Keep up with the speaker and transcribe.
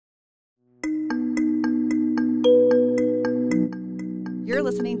You're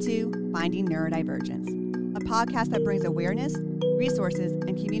listening to Finding Neurodivergence, a podcast that brings awareness, resources,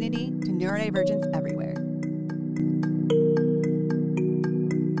 and community to neurodivergence everywhere.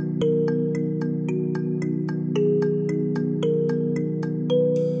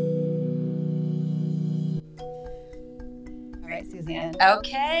 All right, Suzanne.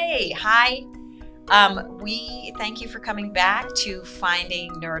 Okay. Hi. We thank you for coming back to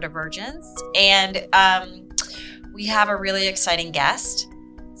Finding Neurodivergence. And we have a really exciting guest,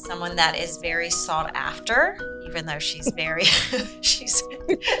 someone that is very sought after, even though she's very she's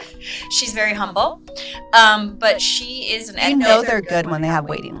very humble. But she is an You know they're good when they have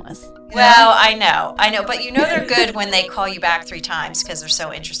waiting lists. Well, I know, but you know they're good when they call you back 3 times because they're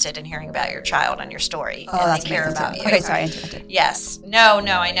so interested in hearing about your child and your story, and that's they care about you. Okay, sorry, I interrupted. Yes, no,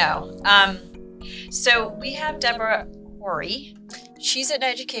 I know. So we have Deborah Horry. She's an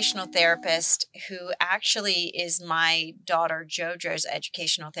educational therapist who actually is my daughter JoJo's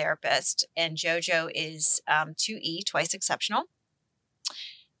educational therapist, and JoJo is 2E, twice exceptional.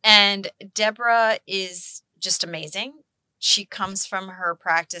 And Deborah is just amazing. She comes from her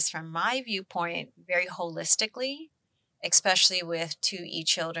practice, from my viewpoint, very holistically, especially with 2E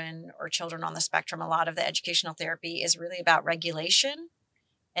children or children on the spectrum. A lot of the educational therapy is really about regulation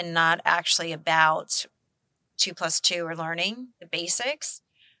and not actually about 2+2 or learning the basics,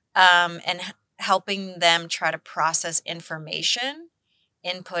 and helping them try to process information,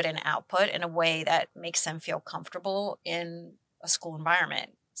 input and output in a way that makes them feel comfortable in a school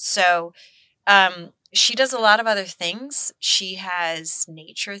environment. So she does a lot of other things. She has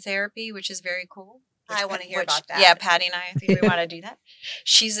nature therapy, which is very cool. I want to hear about that. Yeah, Patty and I think we want to do that.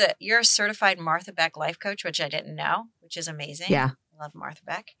 You're a certified Martha Beck life coach, which I didn't know, which is amazing. Yeah. I love Martha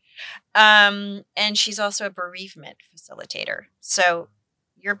Beck. And she's also a bereavement facilitator. So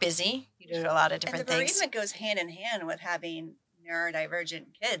you're busy. You do a lot of different things. things. Bereavement goes hand in hand with having neurodivergent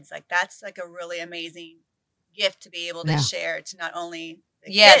kids. Like that's like a really amazing gift to be able to share to not only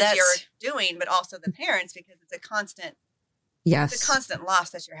the kids you're doing, but also the parents, because it's a constant loss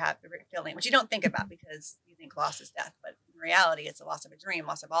that you're feeling, which you don't think about because you think loss is death, but in reality, it's a loss of a dream,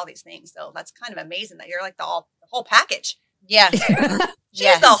 loss of all these things. So that's kind of amazing that you're like the whole package. Yeah.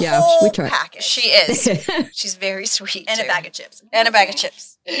 She's the whole package. She is. She's very sweet. And a bag of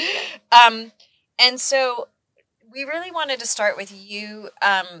chips. And so we really wanted to start with you.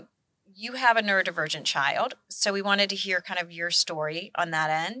 You have a neurodivergent child. So we wanted to hear kind of your story on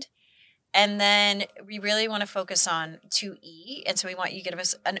that end. And then we really want to focus on 2E. And so we want you to give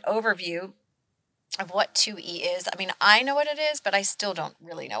us an overview of what 2E is. I mean, I know what it is, but I still don't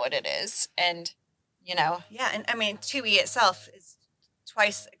really know what it is. And Yeah, and I mean, 2E itself is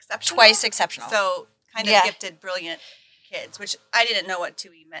twice exceptional. So kind of gifted, brilliant kids, which I didn't know what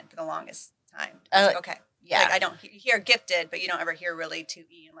 2E meant for the longest time. I was like, okay. Yeah. Like, you hear gifted, but you don't ever hear really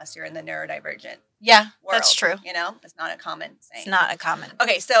 2E unless you're in the neurodivergent world. That's true. It's not a common saying. It's not a common.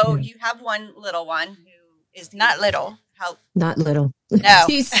 Okay, so you have one little one who is not little. Not little. No.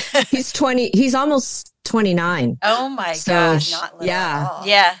 he's 20. He's almost 29. Oh my gosh. Not little at all.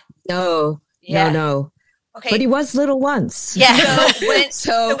 Yeah. No. Yeah. No. Okay. But he was little once. Yeah.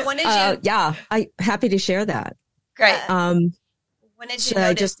 So when did you? Yeah, I'm happy to share that. Great. When did you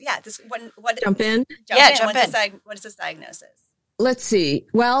notice? Jump in? Jump in. What is this diagnosis? Let's see.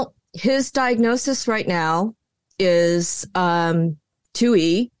 Well, his diagnosis right now is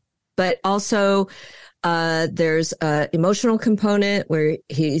 2E, but also there's an emotional component where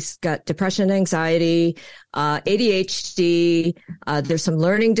he's got depression, anxiety, ADHD. There's some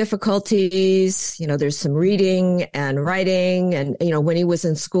learning difficulties. There's some reading and writing. And, when he was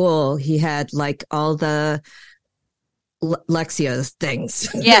in school, he had like all the Lexia things.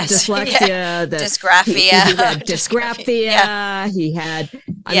 Yes. Dyslexia. Dysgraphia. He had dysgraphia. Yeah. He had,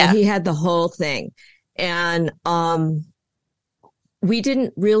 he had the whole thing. And we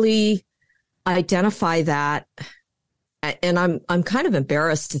didn't really identify that, and I'm kind of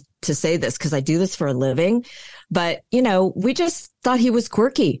embarrassed to say this because I do this for a living, but we just thought he was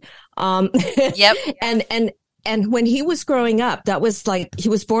quirky. Yep. And when he was growing up, that was like he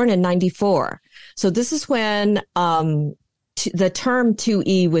was born in 94, so this is when the term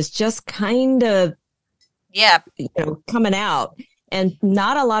 2E was just kind of coming out, and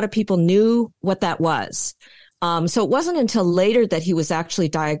not a lot of people knew what that was. So it wasn't until later that he was actually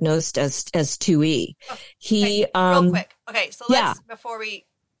diagnosed as 2E. Real quick. Okay, so let's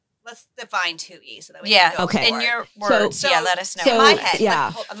define 2E so that we can go okay. In your words, so let us know.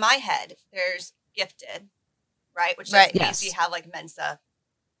 In my head, there's gifted, right? Which means you have like Mensa,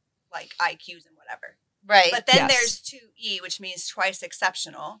 like IQs and whatever. Right. But then there's 2E, which means twice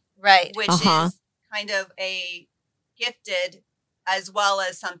exceptional. Right. Which is kind of a gifted as well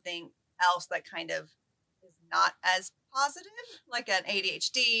as something else that kind of is not as positive, like an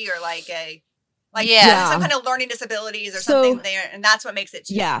ADHD or like some kind of learning disabilities or something there, and that's what makes it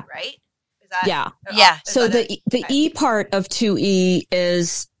 2E, right? Is that, So the E part of 2E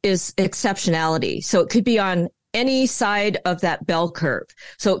is exceptionality. So it could be on any side of that bell curve.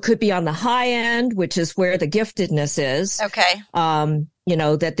 So it could be on the high end, which is where the giftedness is. Okay.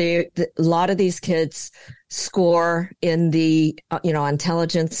 That a lot of these kids score in the,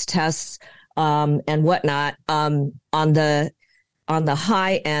 intelligence tests, and whatnot, on the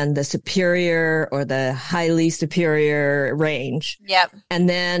high end, the superior or the highly superior range. Yep. And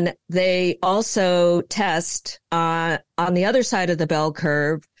then they also test, on the other side of the bell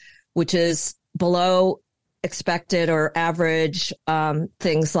curve, which is below expected or average,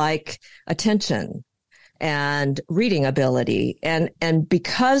 things like attention and reading ability. And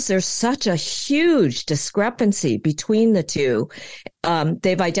because there's such a huge discrepancy between the two,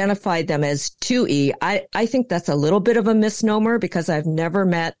 they've identified them as 2E. I think that's a little bit of a misnomer because I've never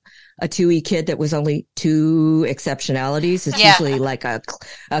met a 2E kid that was only 2 exceptionalities. It's usually like a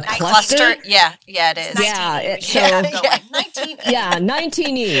cluster. Yeah, it is. 19E.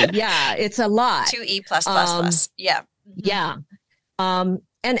 19E. Yeah, it's a lot. 2E plus. Yeah. Yeah. And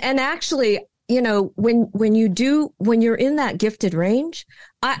actually, when you're in that gifted range,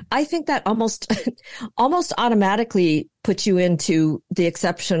 I think that almost automatically puts you into the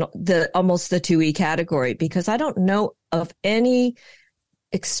exceptional, almost the 2E category, because I don't know of any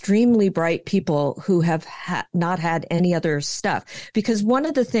extremely bright people who have not had any other stuff. Because one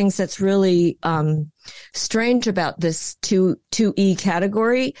of the things that's really strange about this 2E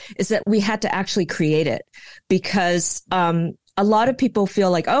category is that we had to actually create it, because a lot of people feel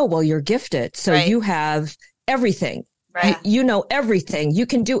like, oh, well, you're gifted, so you have everything. Right. You know everything. You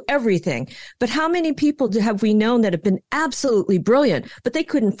can do everything. But how many people have we known that have been absolutely brilliant, but they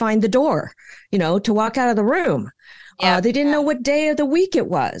couldn't find the door, to walk out of the room? They didn't know what day of the week it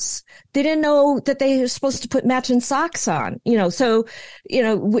was. They didn't know that they were supposed to put matching socks on, So,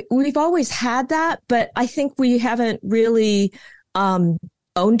 we've always had that, but I think we haven't really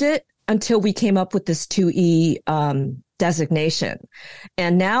owned it until we came up with this 2E designation.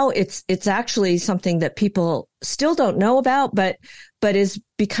 And now it's actually something that people still don't know about, but is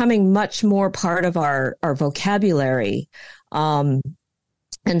becoming much more part of our vocabulary.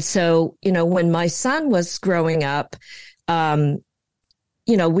 And so, when my son was growing up, we had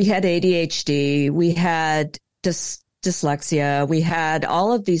ADHD, we had dyslexia, we had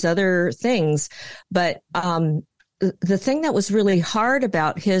all of these other things. But the thing that was really hard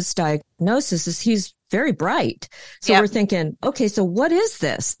about his diagnosis is he's very bright. So we're thinking, okay, so what is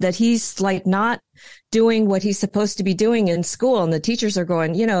this that he's like not doing what he's supposed to be doing in school? And the teachers are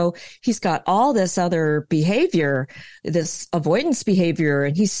going, he's got all this other behavior, this avoidance behavior,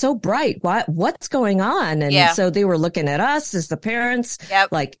 and he's so bright. What's going on? And so they were looking at us as the parents,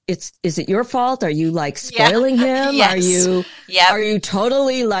 like, is it your fault? Are you like spoiling him? Yes. Are you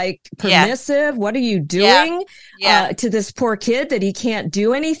totally like permissive? What are you doing to this poor kid that he can't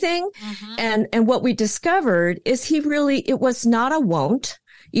do anything? Mm-hmm. And what we discovered is it was not a won't.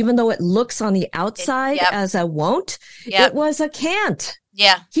 Even though it looks on the outside as a won't, it was a can't.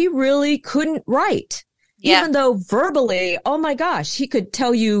 Yeah. He really couldn't write. Even though verbally, oh my gosh, he could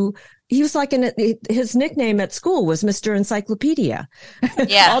tell you, he was like, his nickname at school was Mr. Encyclopedia.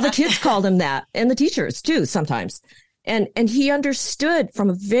 Yeah. All the kids called him that, and the teachers too sometimes. And he understood from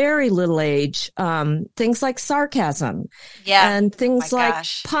a very little age, things like sarcasm and things like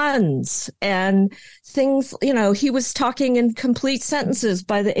puns and things, he was talking in complete sentences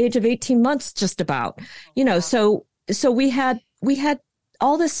by the age of 18 months, just about, so we had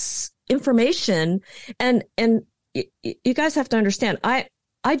all this information and you guys have to understand, I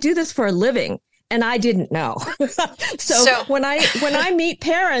do this for a living. And I didn't know. so when I meet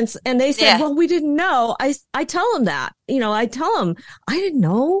parents and they say, well, we didn't know, I tell them that, I tell them, I didn't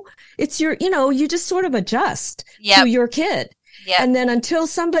know. It's you just sort of adjust to your kid. Yep. And then until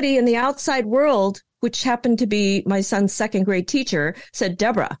somebody in the outside world, which happened to be my son's second grade teacher, said,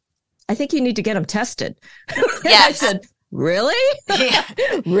 Deborah, I think you need to get him tested. I said, really? Yeah.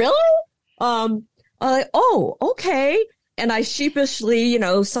 Really? Oh, okay. And I sheepishly,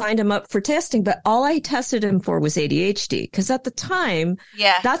 signed him up for testing, but all I tested him for was ADHD. Because at the time,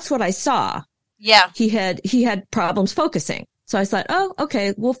 that's what I saw. Yeah. He had problems focusing. So I thought, oh,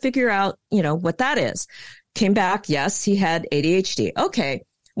 okay, we'll figure out, what that is. Came back. Yes, he had ADHD. Okay.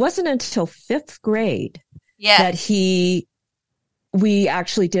 Wasn't until 5th grade that we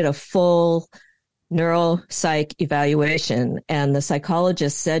actually did a full neuropsych evaluation. And the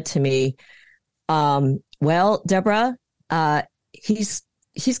psychologist said to me, well, Deborah, he's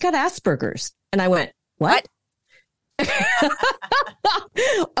got Asperger's. And I went, what? And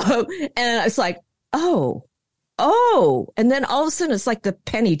it's like, oh. And then all of a sudden it's like the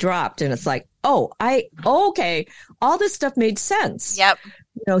penny dropped and it's like, okay. All this stuff made sense. Yep.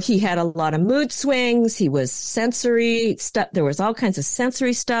 He had a lot of mood swings. He was sensory stuff. There was all kinds of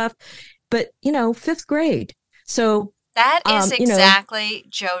sensory stuff, but 5th grade. So that is exactly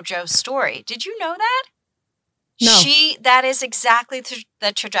JoJo's story. Did you know that? No. That is exactly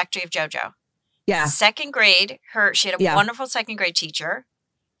the trajectory of JoJo. Yeah. 2nd grade, she had a wonderful 2nd grade teacher.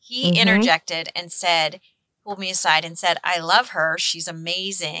 He interjected and pulled me aside and said, I love her. She's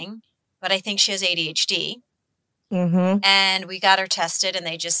amazing, but I think she has ADHD. Mm-hmm. And we got her tested and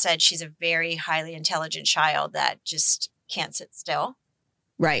they just said she's a very highly intelligent child that just can't sit still.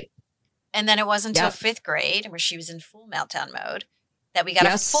 Right. And then it wasn't until 5th grade, where she was in full meltdown mode, that we got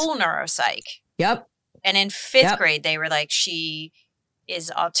a full neuropsych. Yep. And in 5th grade, they were like, she is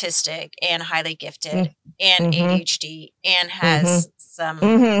autistic and highly gifted and ADHD and has some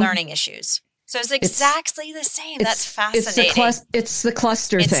learning issues. So it's exactly the same. That's fascinating. It's the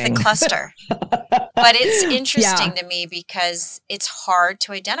cluster thing. It's the cluster. But it's interesting to me because it's hard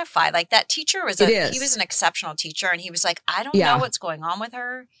to identify. Like that teacher he was an exceptional teacher, and he was like, I don't know what's going on with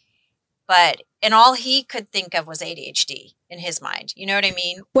her. And all he could think of was ADHD in his mind. You know what I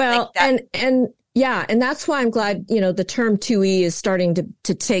mean? Well, and that's why I'm glad, the term 2E is starting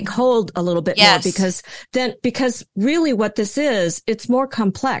to take hold a little bit more, because really what this is, it's more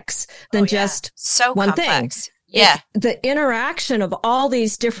complex than just one complex. thing. Yeah. It's the interaction of all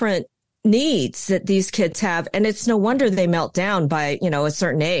these different needs that these kids have. And it's no wonder they melt down by, a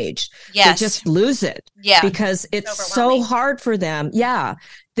certain age. Yes. They just lose it. Yeah. Because it's so hard for them. Yeah.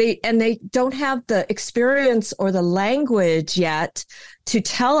 They don't have the experience or the language yet to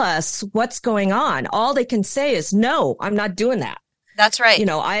tell us what's going on. All they can say is, no, I'm not doing that. That's right.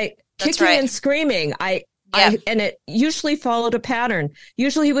 Kicking and screaming. And it usually followed a pattern.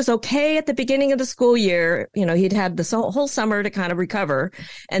 Usually he was okay at the beginning of the school year. He'd had this whole summer to kind of recover.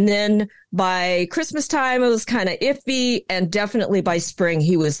 And then by Christmas time, it was kind of iffy. And definitely by spring,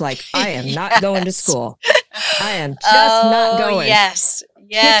 he was like, I am not going to school. I am just not going. Yes.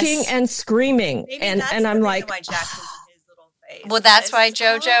 Kicking and screaming. Maybe and I'm like, why Jackson's in his little face. Well, that's why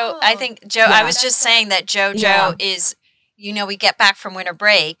JoJo, I think I was just saying that JoJo is, we get back from winter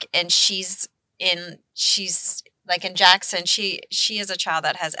break and she's like in Jackson, she is a child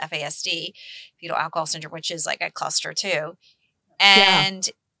that has FASD, fetal alcohol syndrome, which is like a cluster too. And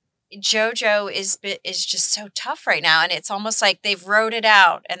JoJo is just so tough right now. And it's almost like they've wrote it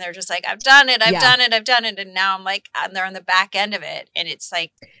out and they're just like, I've done it. And now I'm like, they're on the back end of it. And it's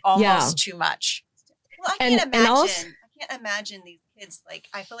like almost too much. Well, I can't imagine these kids. Like,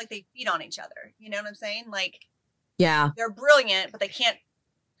 I feel like they feed on each other. You know what I'm saying? Like, they're brilliant, but they can't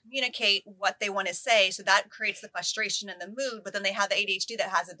communicate what they want to say, so that creates the frustration and the mood. But then they have the ADHD that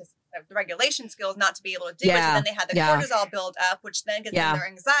has the regulation skills not to be able to do it. So then they have the cortisol build up, which then gets them their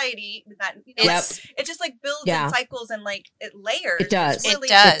anxiety. That it just like builds in cycles and like it layers. It does. It's really,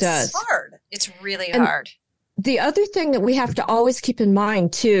 it does. Hard. It's really hard. The other thing that we have to always keep in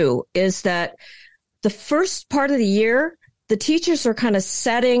mind too is that the first part of the year, the teachers are kind of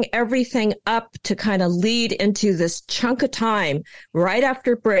setting everything up to kind of lead into this chunk of time right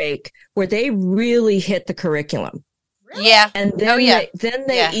after break where they really hit the curriculum. Really? Yeah. And then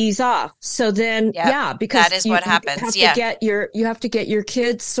they ease off. So then, because that is what happens. You have to get your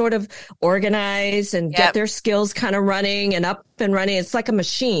kids sort of organized and get their skills kind of running and up and running. It's like a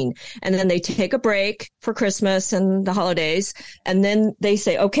machine. And then they take a break for Christmas and the holidays. And then they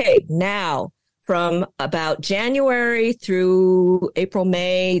say, okay, now, from about January through April,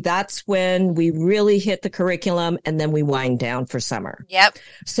 May, that's when we really hit the curriculum and then we wind down for summer. Yep.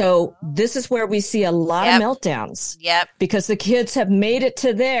 So this is where we see a lot of meltdowns. Yep. Because the kids have made it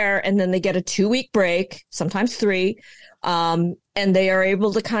to there and then they get a 2-week break, sometimes 3, and they are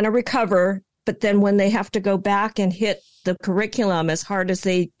able to kind of recover. But then when they have to go back and hit the curriculum as hard as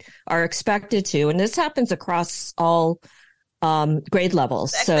they are expected to, and this happens across all grade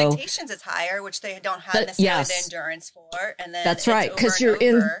levels. The expectations is higher, which they don't have necessarily the endurance for. And then that's right. Because you're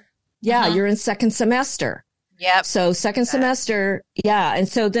you're in second semester. Yep. So second semester. Yeah. And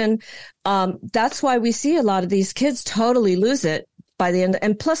so then, that's why we see a lot of these kids totally lose it by the end.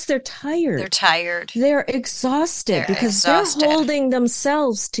 And plus they're tired. They're exhausted because they're holding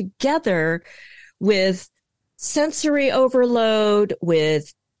themselves together with sensory overload,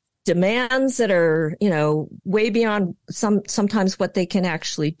 with demands that are, way beyond sometimes what they can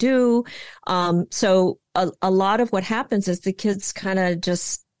actually do. So a lot of what happens is the kids kind of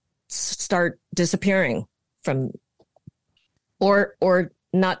just start disappearing from or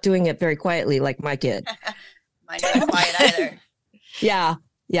not doing it very quietly like my kid. Mine's not quiet either. Yeah.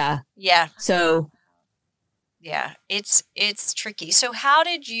 So yeah, it's tricky. So how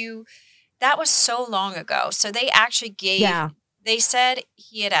did you? That was so long ago. So they actually gave. Yeah. They said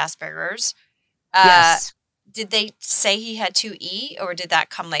he had Asperger's. Yes. Did they say he had 2E, or did that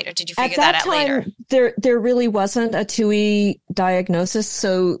come later? Did you figure that out later? There really wasn't a 2E diagnosis,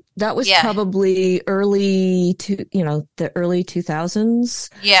 so that was probably the early 2000s.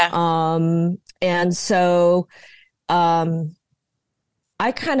 Yeah. And so,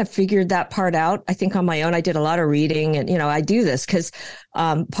 I kind of figured that part out. I think on my own, I did a lot of reading, and I do this because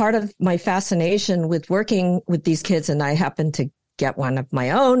part of my fascination with working with these kids, and I happen to get one of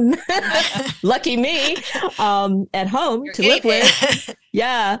my own, lucky me, at home to live with.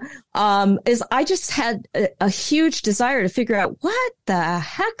 Yeah. Is I just had a huge desire to figure out what the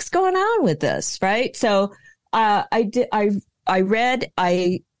heck's going on with this. Right. So, I read,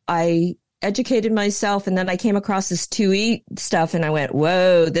 I educated myself, and then I came across this 2E stuff, and I went,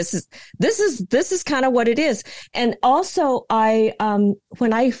 whoa, this is kind of what it is. And also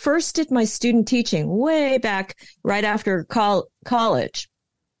when I first did my student teaching way back right after college,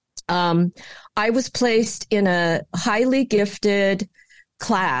 I was placed in a highly gifted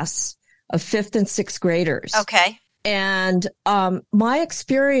class of 5th and 6th graders. Okay. And, my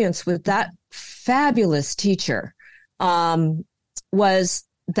experience with that fabulous teacher, was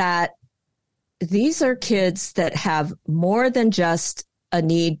that these are kids that have more than just a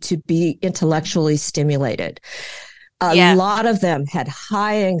need to be intellectually stimulated. A lot of them had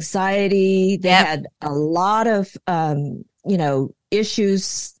high anxiety. They had a lot of,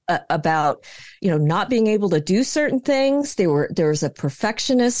 issues about, not being able to do certain things. There was a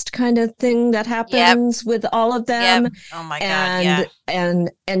perfectionist kind of thing that happens with all of them. Yep. Oh my God.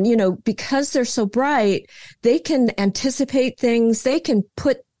 And, because they're so bright, they can anticipate things. They can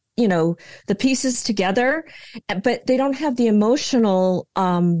put, the pieces together, but they don't have the emotional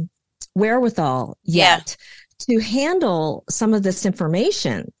wherewithal yet to handle some of this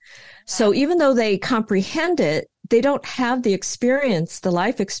information. So even though they comprehend it, they don't have the experience, the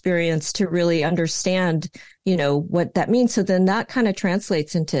life experience to really understand, what that means. So then that kind of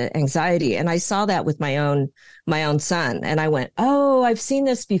translates into anxiety. And I saw that with my own son, and I went, oh, I've seen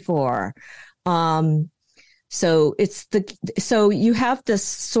this before. So so you have this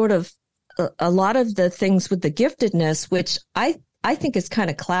sort of a lot of the things with the giftedness, which I think is kind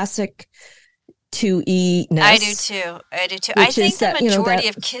of classic 2E-ness. I do too. I think the majority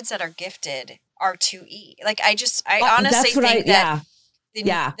of kids that are gifted are 2E. Like I honestly think that the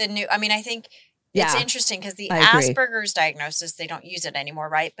new, I think it's interesting because the Asperger's diagnosis, they don't use it anymore,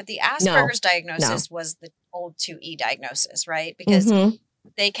 right? But the Asperger's diagnosis was the old 2E diagnosis, right? Because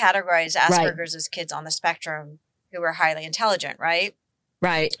they categorize Asperger's as kids on the spectrum who are highly intelligent, right?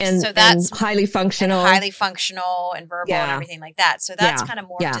 Right. And so that's highly functional. And verbal and everything like that. So that's kind of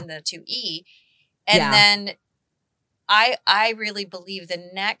morphed into 2E. And then I really believe the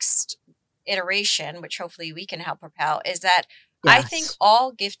next iteration, which hopefully we can help propel, is that I think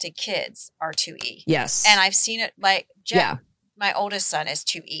all gifted kids are 2E. Yes. And I've seen it like Jeff, my oldest son is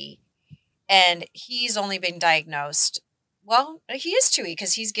 2E, and he's only been diagnosed. Well, he is 2E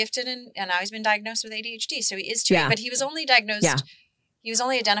because he's gifted and now he's been diagnosed with ADHD. So he is 2E, but he was only diagnosed, he was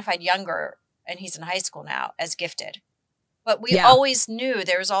only identified younger, and he's in high school now as gifted. But we always knew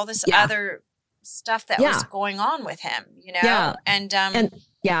there was all this other stuff that was going on with him, And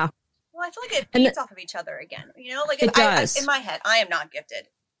well, I feel like it feeds off of each other again. Like it does. In my head, I am not gifted.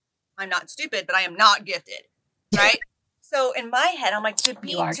 I'm not stupid, but I am not gifted. Right? So in my head, I'm like, to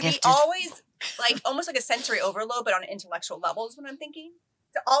be always like almost like a sensory overload, but on an intellectual level is what I'm thinking.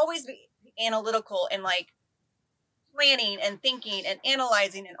 To always be analytical and like planning and thinking and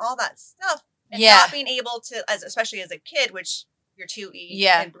analyzing and all that stuff. And not being able to, especially as a kid, which you're 2E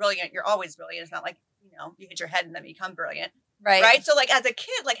and brilliant, you're always brilliant. It's not like, you hit your head and then become brilliant. Right. So like as a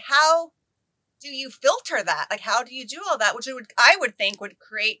kid, like how do you filter that? Like how do you do all that? Which I would think would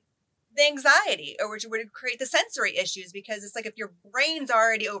create the anxiety, or which would create the sensory issues, because it's like if your brain's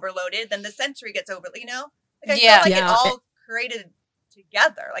already overloaded, then the sensory gets overloaded, Like I feel like it all created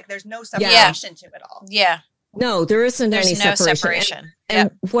together. Like there's no separation to it all. Yeah. No, there isn't any separation.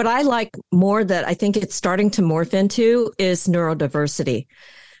 And what I like more that I think it's starting to morph into is neurodiversity,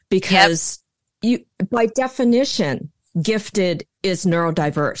 because you, by definition, gifted is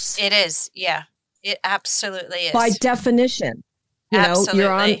neurodiverse. It is. Yeah, it absolutely is. By definition, you're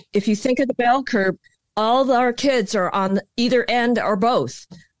on, if you think of the bell curve, all our kids are on either end or both.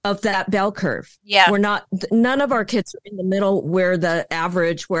 of that bell curve. Yeah. None of our kids are in the middle where the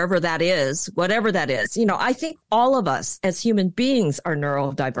average, wherever that is, whatever that is. I think all of us as human beings are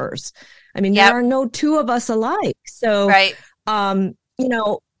neurodiverse. I mean, there are no two of us alike. So, right.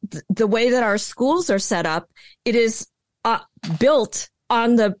 The way that our schools are set up, it is built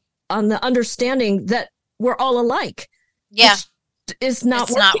on the understanding that we're all alike. Yeah. It's not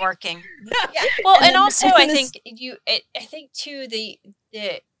working. Yeah. Well, and also I think too,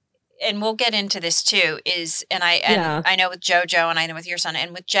 and we'll get into this too, I know with JoJo and I know with your son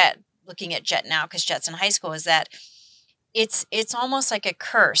and with Jet, looking at Jet now, because Jet's in high school, is that it's almost like a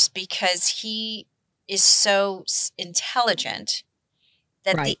curse because he is so intelligent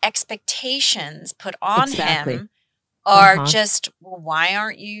that the expectations put on him are just, well, why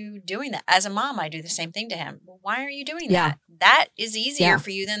aren't you doing that? As a mom, I do the same thing to him. Well, why aren't you doing that? That is easier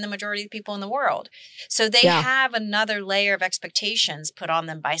for you than the majority of the people in the world. So they have another layer of expectations put on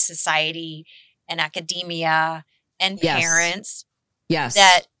them by society and academia and parents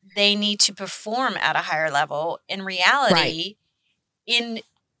that they need to perform at a higher level. In reality, in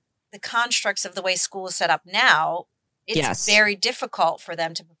the constructs of the way school is set up now, it's very difficult for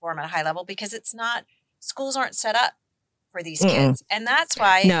them to perform at a high level because schools aren't set up for these kids. And that's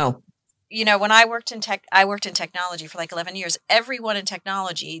why, when I worked in technology for like 11 years, everyone in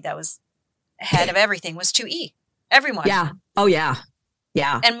technology that was ahead of everything was 2E. Everyone. Yeah. Oh, yeah.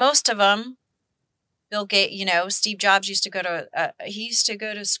 Yeah. And most of them, Bill Gates, Steve Jobs used to go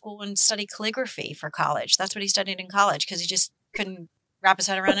to school and study calligraphy for college. That's what he studied in college because he just couldn't wrap his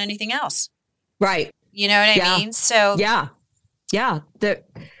head around anything else. Right. You know what I mean? So yeah.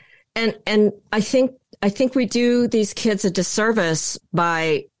 And I think we do these kids a disservice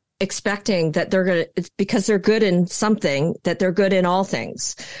by expecting that it's because they're good in something, that they're good in all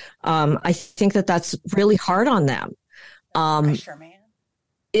things. I think that that's really hard on them. Pressure, man.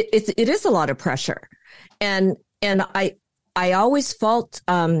 It is a lot of pressure. And I always fault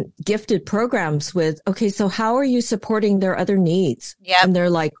gifted programs with, okay, so how are you supporting their other needs? Yeah. And they're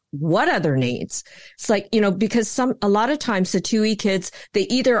like, what other needs? It's like, because a lot of times the 2E kids, they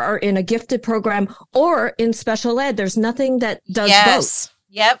either are in a gifted program or in special ed. There's nothing that does both.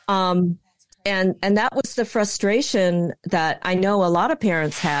 Yep. And that was the frustration that I know a lot of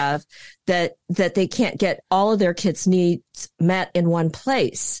parents have, that they can't get all of their kids' needs met in one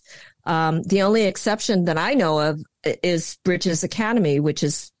place. The only exception that I know of is Bridges Academy, which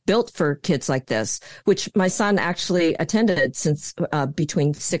is built for kids like this, which my son actually attended since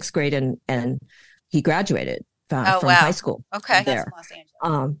between 6th grade and he graduated from high school. Okay. There. That's in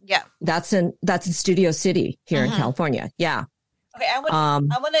Los Angeles. That's in Studio City here in California. Yeah. Okay. I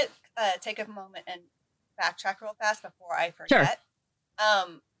want to take a moment and backtrack real fast before I forget.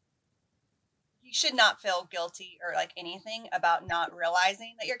 Sure. You should not feel guilty or like anything about not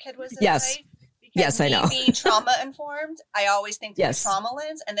realizing that your kid was this way. Because I know. Being trauma informed, I always think through trauma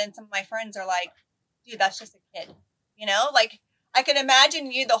lens, and then some of my friends are like, "Dude, that's just a kid," Like I can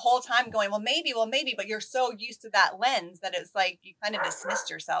imagine you the whole time going, "Well, maybe," but you're so used to that lens that it's like you kind of dismissed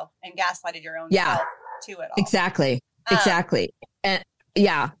yourself and gaslighted your own self to it all. Exactly. And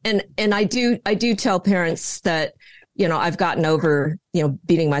and I do tell parents that I've gotten over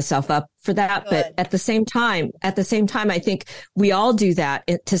beating myself up for that. Good. But at the same time, I think we all do that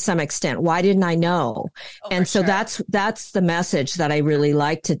to some extent. Why didn't I know? And so that's the message that I really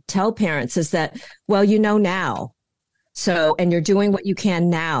like to tell parents is that, well, now. So, and you're doing what you can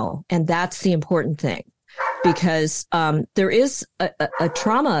now. And that's the important thing, because there is a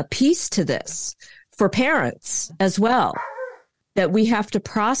trauma piece to this for parents as well that we have to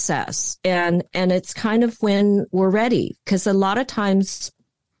process. And it's kind of when we're ready, because a lot of times,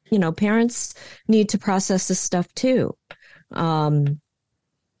 parents need to process this stuff too.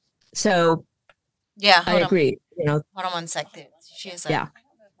 So yeah, I agree. Hold on one sec. She is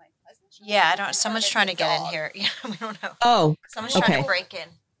yeah, I don't. Someone's trying to get in here. Yeah, we don't know. Oh, someone's trying to break in.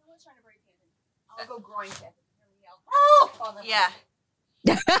 I'll go groin kick. Oh, yeah.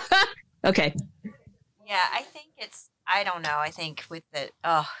 Okay. Yeah, I think I don't know. I think with there's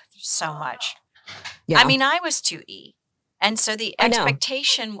so much. Yeah. I mean, I was 2E. And so the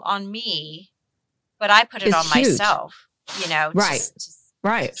expectation on me, but I put it on huge. Myself, Right.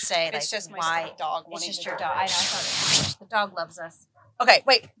 Right. Say, it's like, just my why? dog. It's just your dog. I know. The dog loves us. Okay,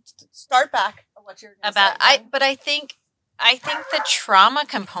 wait. Start back. What you're about? But I think the trauma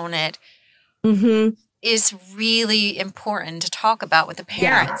component is really important to talk about with the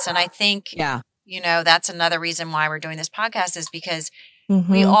parents, and I think that's another reason why we're doing this podcast is because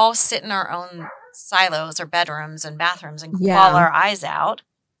we all sit in our own silos or bedrooms and bathrooms and claw our eyes out,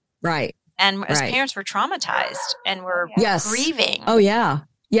 right? And as parents, we're traumatized and we're grieving. Oh yeah.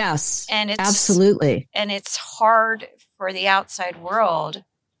 Yes. And it's absolutely. And it's hard for the outside world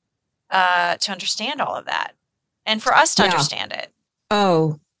to understand all of that, and for us to understand it.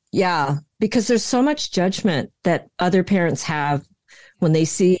 Oh, yeah. Because there's so much judgment that other parents have when they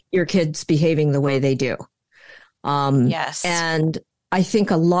see your kids behaving the way they do. Yes. And I think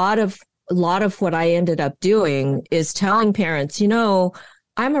a lot of what I ended up doing is telling parents,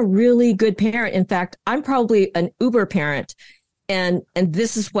 I'm a really good parent. In fact, I'm probably an uber parent, and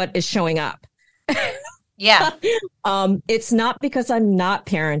this is what is showing up. Yeah. It's not because I'm not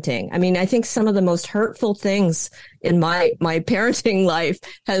parenting. I mean, I think some of the most hurtful things in my parenting life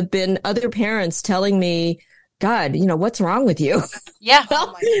have been other parents telling me, God, what's wrong with you? Yeah.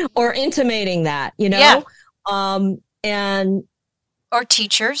 Or intimating that, Yeah. And or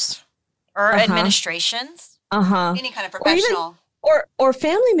teachers or administrations. Any kind of professional. Or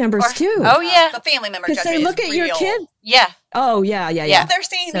family members too. Oh yeah. The family member because they look at real. your kid. Yeah. Oh yeah. They're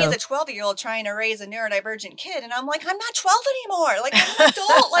seeing me as a 12-year-old trying to raise a neurodivergent kid, and I'm like, I'm not 12 anymore. Like, I'm an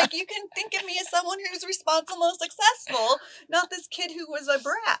adult. Like, you can think of me as someone w's responsible and successful, not this kid who was a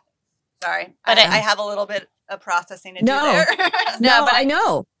brat. Sorry, but I have a little bit of processing to do there. No, but I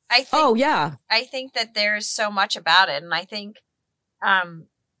know. I think that there's so much about it, and I think,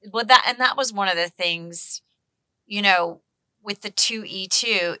 that was one of the things, with the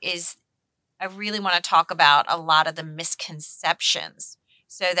 2E2 is I really want to talk about a lot of the misconceptions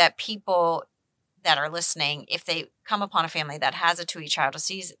so that people that are listening, if they come upon a family that has a 2E child or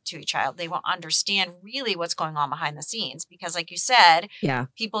sees a 2E child, they will understand really what's going on behind the scenes. Because like you said,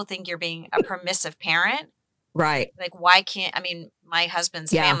 people think you're being a permissive parent. Right. Like, why can't, my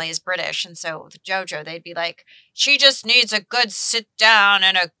husband's family is British. And so with JoJo, they'd be like, she just needs a good sit down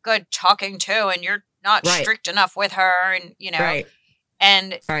and a good talking to, and you're not strict enough with her. And,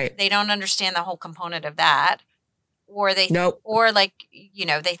 and they don't understand the whole component of that. Or they,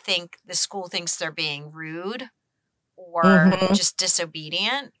 they think the school thinks they're being rude or just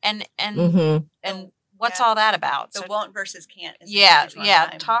disobedient. And what's all that about? So won't versus can't.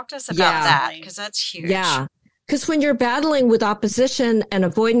 Talk to us about that, because that's huge. Yeah. Because when you're battling with opposition and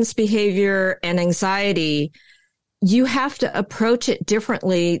avoidance behavior and anxiety, you have to approach it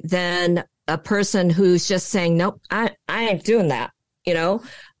differently than a person who's just saying, nope, I ain't doing that.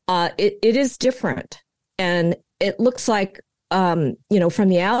 It is different. And it looks like, from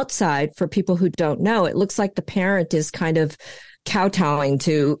the outside, for people who don't know, it looks like the parent is kind of kowtowing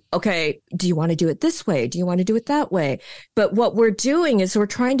to, okay, do you want to do it this way? Do you want to do it that way? But what we're doing is we're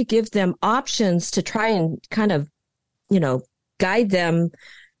trying to give them options to try and kind of, guide them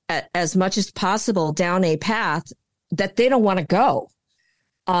as much as possible down a path that they don't want to go,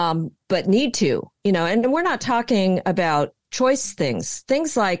 but need to, and we're not talking about choice things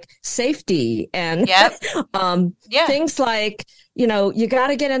like safety and things like, you got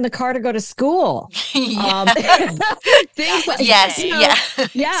to get in the car to go to school. Things like,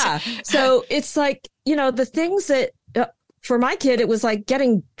 So it's like, the things that for my kid, it was like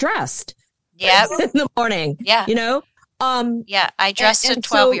getting dressed in the morning, I dressed a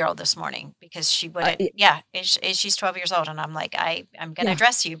 12-year-old this morning because she wouldn't, she's 12 years old. And I'm like, I'm going to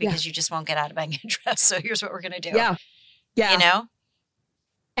dress you because you just won't get out of bed and get dressed. So here's what we're going to do. Yeah.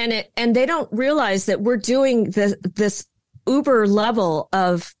 And they don't realize that we're doing this uber level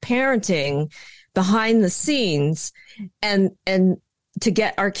of parenting behind the scenes and to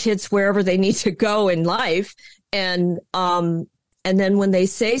get our kids wherever they need to go in life. And then when they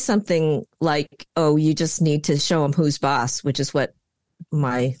say something like, oh, you just need to show them who's boss, which is what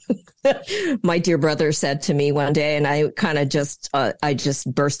my dear brother said to me one day. And I kind of just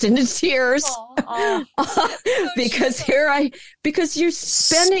burst into tears because because you're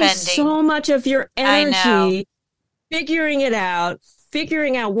spending so much of your energy figuring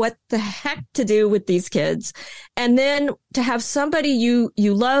out what the heck to do with these kids. And then to have somebody you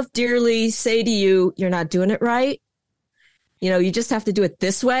love dearly say to you, you're not doing it right. You just have to do it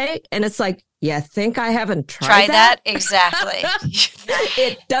this way. And it's like, think I haven't tried that? Exactly.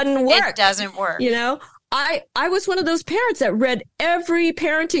 It doesn't work. It doesn't work. I was one of those parents that read every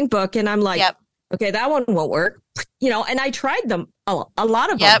parenting book and I'm like, okay, that one won't work. And I tried them, a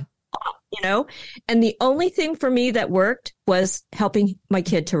lot of them, and the only thing for me that worked was helping my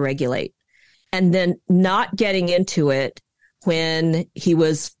kid to regulate and then not getting into it when he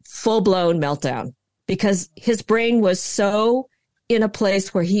was full blown meltdown. Because his brain was so in a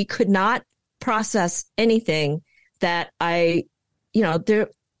place where he could not process anything that if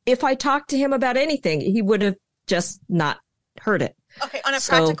I talked to him about anything, he would have just not heard it. Okay, on a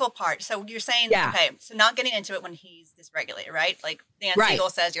practical part. So you're saying, so not getting into it when he's dysregulated, right? Like Dan Siegel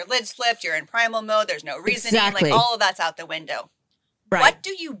says, your lid's flipped, you're in primal mode, there's no reasoning, like all of that's out the window. Right. What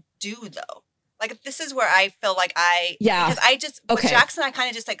do you do though? Like, this is where I feel like because with Jackson, I kind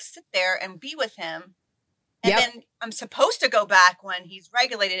of just like sit there and be with him. And then I'm supposed to go back when he's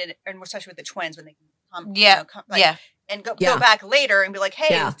regulated, and especially with the twins when they come, and go back later and be like,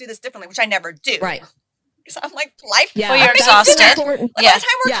 hey, let's do this differently, which I never do. Right. Because I'm like, life. Well, you're exhausted. Like, by the time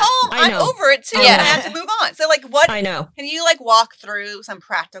we're home, I'm over it too. And I have to move on. So like, what? I know. Can you like walk through some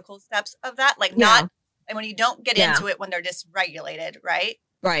practical steps of that? Like not, and when you don't get into it when they're dysregulated, right?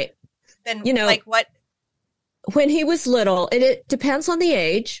 Right. Then like what? When he was little, and it depends on the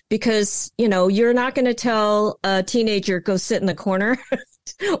age, because, you're not going to tell a teenager, go sit in the corner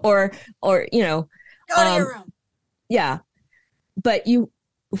or, go to your room. Yeah. But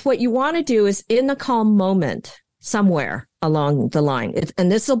what you want to do is in the calm moment somewhere along the line,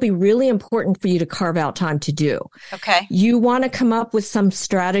 and this will be really important for you to carve out time to do. Okay. You want to come up with some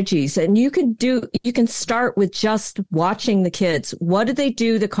strategies, and you can start with just watching the kids. What do they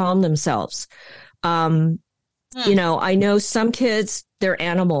do to calm themselves? I know some kids, they're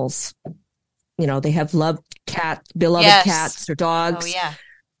animals. They have beloved cats or dogs. Oh, yeah.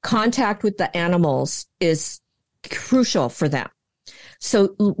 Contact with the animals is crucial for them.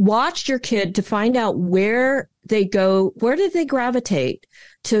 So watch your kid to find out where they go, where do they gravitate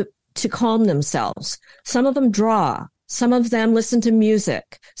to calm themselves. Some of them draw. Some of them listen to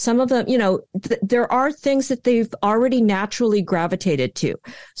music. Some of them, there are things that they've already naturally gravitated to.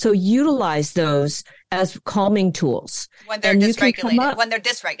 So utilize those as calming tools. When they're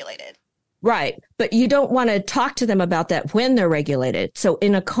dysregulated. Right. But you don't want to talk to them about that when they're regulated. So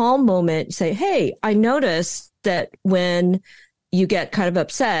in a calm moment, say, hey, I noticed that when you get kind of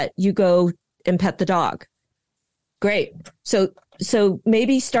upset, you go and pet the dog. Great. So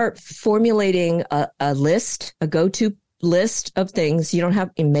maybe start formulating a list, a go-to list of things. You don't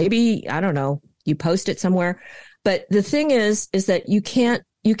have, maybe, I don't know, you post it somewhere. But the thing is that you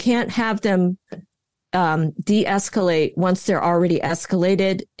can't have them de-escalate once they're already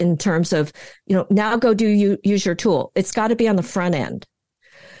escalated in terms of, now go use your tool. It's got to be on the front end.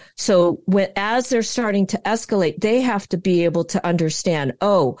 So as they're starting to escalate, they have to be able to understand,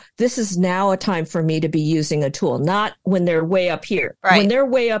 oh, this is now a time for me to be using a tool, not when they're way up here. Right. When they're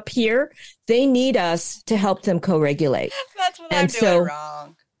way up here, they need us to help them co-regulate. That's what I'm doing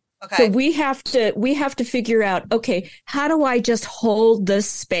wrong. Okay. So we have to figure out, okay, how do I just hold this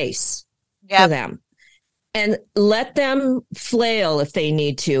space for them? And let them flail if they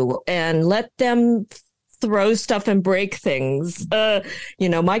need to, and let them throw stuff and break things.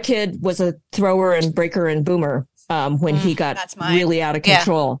 My kid was a thrower and breaker and boomer when he got really out of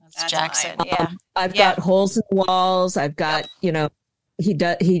control. That's Jackson. I've got holes in the walls. I've got,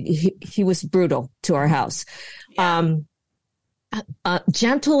 he was brutal to our house. Yeah.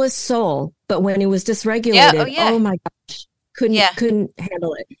 Gentle as soul, but when he was dysregulated, oh my gosh, couldn't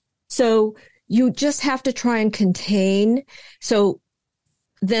handle it. So you just have to try and contain. So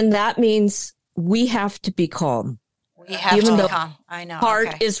then that means we have to be calm. We have to be calm. I know.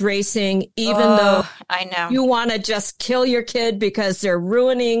 Heart is racing, even though I know you want to just kill your kid because they're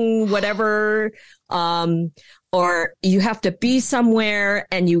ruining whatever, or you have to be somewhere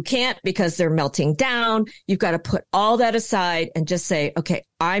and you can't because they're melting down. You've got to put all that aside and just say, okay,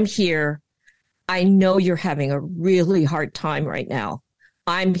 I'm here. I know you're having a really hard time right now.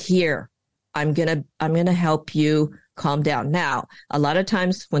 I'm here. I'm going to help you calm down. Now, a lot of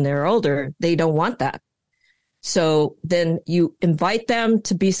times when they're older, they don't want that. So then you invite them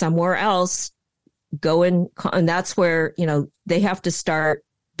to be somewhere else, and that's where, they have to start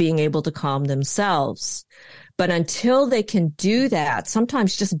being able to calm themselves. But until they can do that,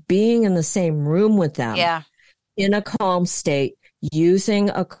 sometimes just being in the same room with them in a calm state, using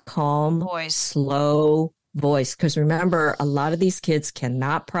a calm, slow voice. Because remember, a lot of these kids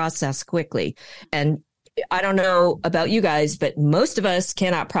cannot process quickly. And I don't know about you guys, but most of us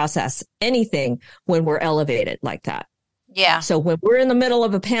cannot process anything when we're elevated like that. Yeah. So when we're in the middle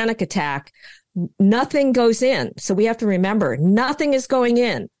of a panic attack, nothing goes in. So we have to remember nothing is going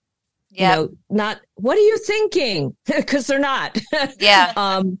in. Yeah. Not what are you thinking? Because they're not.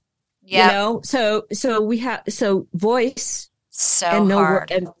 Yeah. So we have voice and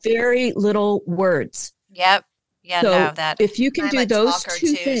hard and very little words. Yep. Yeah. So that. If you can do those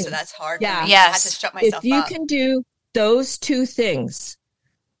two things, so that's hard. Yeah. For me. I have to shut myself up. If you can do those two things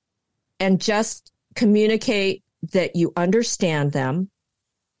and just communicate that you understand them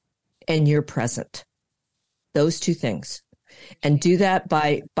and you're present, those two things. And do that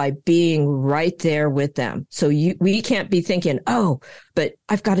by being right there with them. So we can't be thinking, oh, but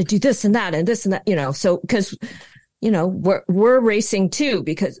I've got to do this and that and this and that, so because we're racing too,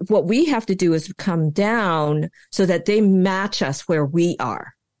 because what we have to do is come down so that they match us where we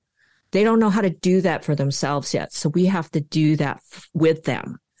are. They don't know how to do that for themselves yet. So we have to do that with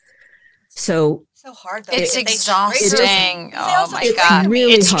them. So hard though. It's exhausting. Oh my it's God.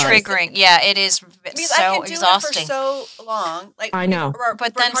 Really it's hard. triggering. Yeah, it is so exhausting. It for so long. Like I know.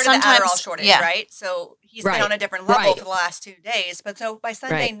 But then sometimes the Adderall shortage, right? So he's been on a different level for the last 2 days. But so by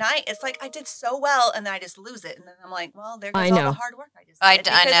Sunday night, it's like I did so well and then I just lose it. And then I'm like, well, there goes all the hard work I just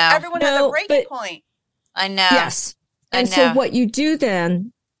did. I know. Everyone has a breaking point. I know. Yes. And so what you do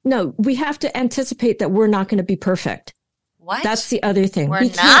then, we have to anticipate that we're not going to be perfect. What? That's the other thing. We're we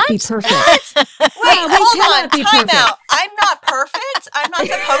not? can't be perfect. Wait, hold on. Time out. I'm not perfect. I'm not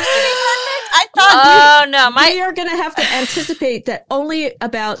supposed to be perfect. I thought. We are going to have to anticipate that only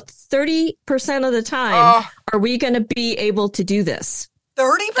about 30% of the time are we going to be able to do this.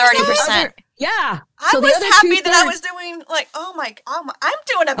 30%. Yeah. I was happy that I was doing I'm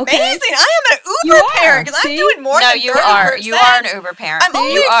doing amazing. Okay. I am an Uber parent because I'm doing more than 30%. You are an Uber parent. I'm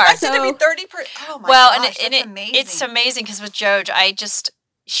only expected to be 30%. Oh my gosh, that's amazing. It's amazing because with Joe,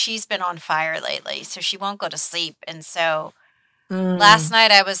 she's been on fire lately, so she won't go to sleep. And so last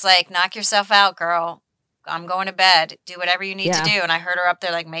night I was like, knock yourself out, girl. I'm going to bed. Do whatever you need to do. And I heard her up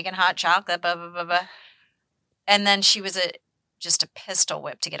there like making hot chocolate, blah, blah, blah, blah. And then she was just a pistol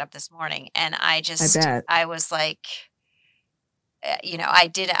whip to get up this morning. And I was like,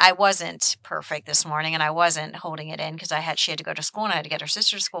 I wasn't perfect this morning and I wasn't holding it in because she had to go to school and I had to get her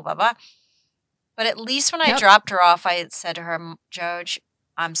sister to school, blah, blah. But at least when I dropped her off, I had said to her, Joj,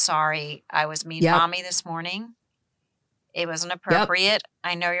 I'm sorry. I was mean mommy this morning. It wasn't appropriate.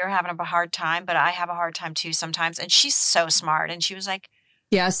 I know you're having a hard time, but I have a hard time too sometimes. And she's so smart. And she was like,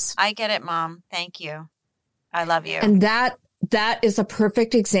 yes, I get it, Mom. Thank you. I love you. And that is a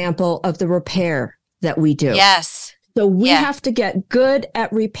perfect example of the repair that we do. Yes. So we have to get good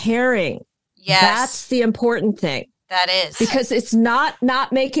at repairing. Yes. That's the important thing. That is. Because it's not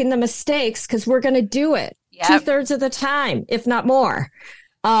making the mistakes because we're going to do it 2/3 of the time, if not more.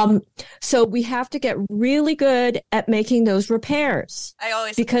 So we have to get really good at making those repairs.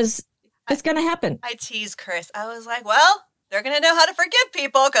 Because it's going to happen. I tease Chris. I was like, well, they're going to know how to forgive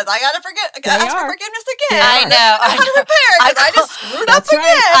people because I got to ask for forgiveness again. I know. I know how to repair because I just screwed up again.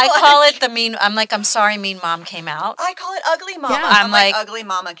 I call it the mean. I'm like, I'm sorry, mean mom came out. I call it ugly mama. Yeah. I'm like, ugly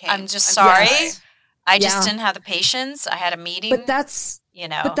mama came. I'm just sorry. I just didn't have the patience. I had a meeting. But that's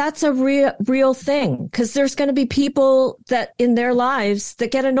a real thing because there's going to be people that in their lives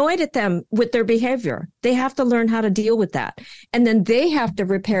that get annoyed at them with their behavior. They have to learn how to deal with that. And then they have to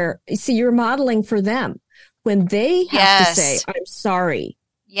repair. See, you're modeling for them. When they have to say, I'm sorry.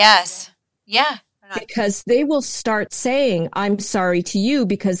 Yes. Yeah. Because they will start saying, I'm sorry to you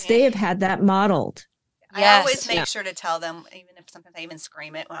because they have had that modeled. Yes. I always make sure to tell them, even if sometimes I even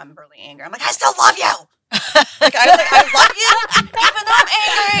scream it when I'm really angry. I'm like, I still love you. I love you. Even though I'm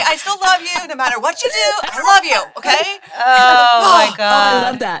angry, I still love you. No matter what you do, I love you. Okay? Oh my God. I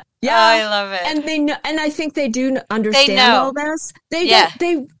love that. Yeah. I love it. And they know, and I think they do understand all this.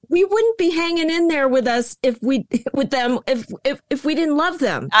 We wouldn't be hanging in there with us if we didn't love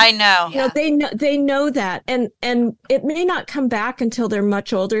them. I know. They know that, and it may not come back until they're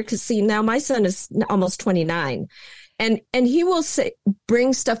much older. Because see, now my son is almost 29, and he will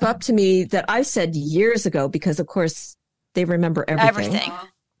bring stuff up to me that I said years ago because, of course, they remember everything.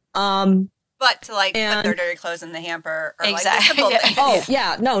 But to put their dirty clothes in the hamper or exactly. Oh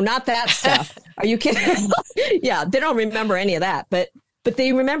yeah, no, not that stuff. Are you kidding? Yeah, they don't remember any of that, but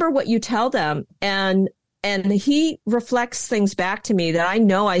they remember what you tell them, and he reflects things back to me that I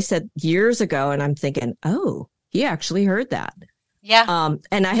know I said years ago, and I'm thinking, oh, he actually heard that. Yeah.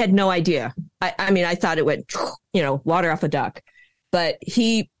 And I had no idea. I mean, I thought it went, water off a duck, but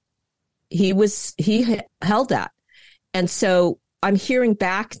he held that, and so I'm hearing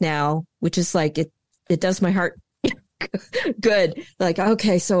back now, which is like it does my heart good. Like,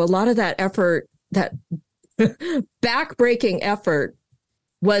 okay, so a lot of that effort, that backbreaking effort,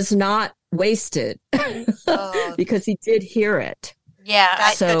 was not wasted because he did hear it. Yeah,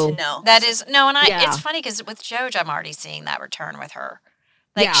 that's good to know. That is it's funny because with Joj, I'm already seeing that return with her.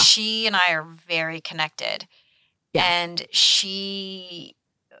 Like she and I are very connected, and she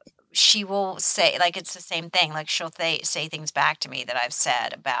will say, like, it's the same thing. Like she'll say things back to me that I've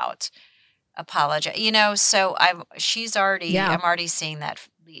said about apologize. So I'm already seeing that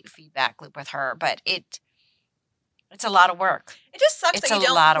feedback loop with her, but it's a lot of work. It just sucks that you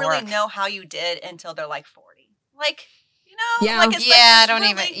don't really know how you did until they're like 40. Like, know? Yeah. Like, it's I like don't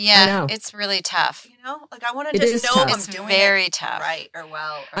really, even. Yeah, it's really tough. You know, like I want to just know if I'm doing very it tough. right or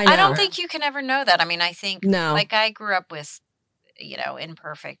well. Or I don't think you can ever know that. I mean, I think like I grew up with,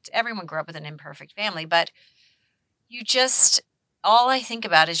 everyone grew up with an imperfect family, but all I think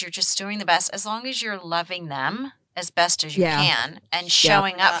about is you're just doing the best as long as you're loving them as best as you can and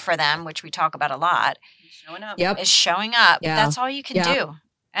showing up for them, which we talk about a lot. Showing up. Is showing up. Yeah. That's all you can do.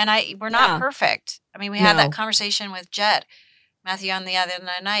 And we're not perfect. I mean, we had that conversation with Matthew on the other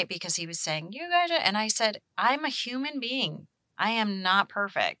night, because he was saying, you guys are, and I said, I'm a human being. I am not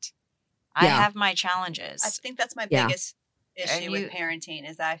perfect. I have my challenges. I think that's my biggest issue with parenting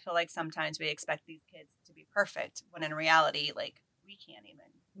is that I feel like sometimes we expect these kids to be perfect when in reality, like we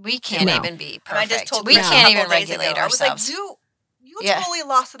can't even be perfect. I just told we can't even regulate ourselves. I was like, you totally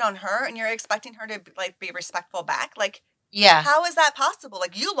lost it on her and you're expecting her to like be respectful back. Like, how is that possible?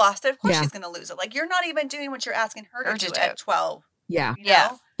 Like you lost it. Of course she's going to lose it. Like you're not even doing what you're asking her to do at 12. Yeah. You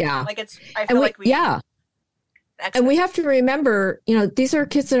know? Yeah. Like I feel like we. Yeah. And we have to remember, these are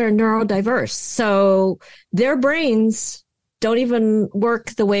kids that are neurodiverse. So their brains don't even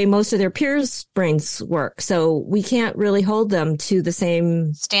work the way most of their peers' brains work. So we can't really hold them to the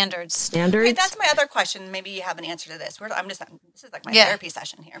same standards. Okay, that's my other question. Maybe you have an answer to this. This is like my therapy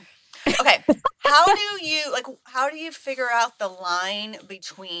session here. Okay. How do you figure out the line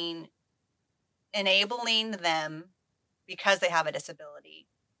between enabling them because they have a disability,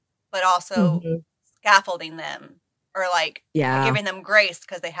 but also scaffolding them or giving them grace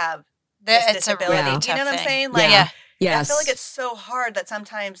because they have this disability? Do you know what I'm saying? Yes. I feel like it's so hard that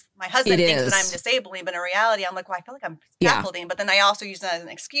sometimes my husband thinks that I'm disabling, but in reality, I'm like, well, I feel like I'm scaffolding. But then I also use that as an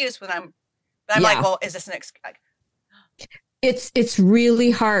excuse when I'm like, well, is this an excuse? It's really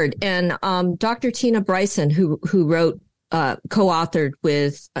hard. And Dr. Tina Bryson, who wrote, co-authored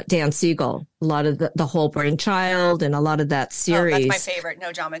with Dan Siegel, a lot of the Whole Brain Child and a lot of that series. Oh, that's my favorite.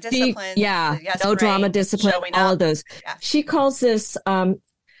 No Drama Discipline. No Drama Discipline, all of those. Yeah. She calls this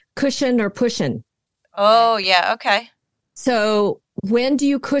cushion or pushin'. Oh, yeah. Okay. So when do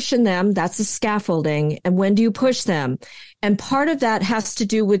you cushion them? That's a scaffolding. And when do you push them? And part of that has to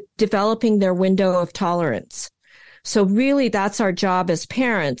do with developing their window of tolerance. So really, that's our job as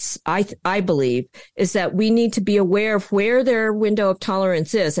parents, I believe, is that we need to be aware of where their window of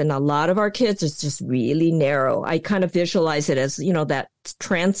tolerance is. And a lot of our kids is just really narrow. I kind of visualize it as, that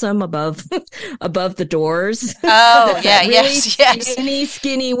transom above the doors. Oh, yeah, really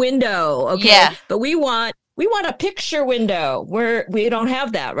skinny window. Okay. Yeah. But we want a picture window where we don't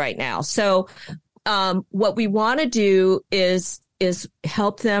have that right now. So what we want to do is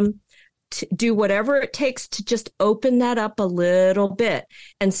help them to do whatever it takes to just open that up a little bit.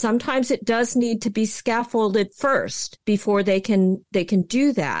 And sometimes it does need to be scaffolded first before they can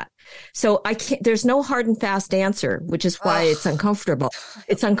do that. So there's no hard and fast answer, which is why it's uncomfortable.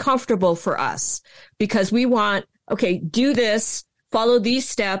 It's uncomfortable for us because we want, okay, do this, follow these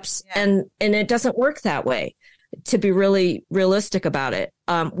steps. And it doesn't work that way. To be really realistic about it.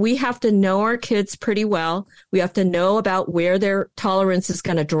 We have to know our kids pretty well. We have to know about where their tolerance is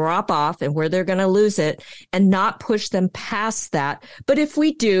going to drop off and where they're going to lose it and not push them past that. But if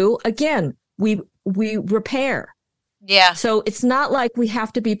we do, again, we repair. Yeah. So it's not like we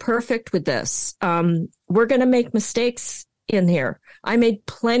have to be perfect with this. We're going to make mistakes in here. I made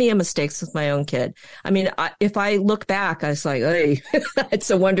plenty of mistakes with my own kid. I mean, if I look back, I was like, hey, it's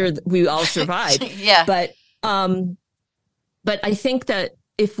a wonder that we all survived. Yeah. But I think that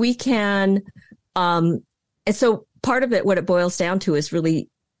if we can, and so part of it, what it boils down to is really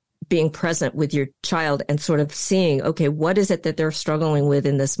being present with your child and sort of seeing, okay, what is it that they're struggling with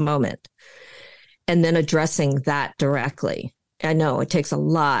in this moment? And then addressing that directly. I know it takes a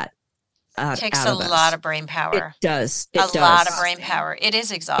lot. It takes a lot of brain power. It does. A lot of brain power. It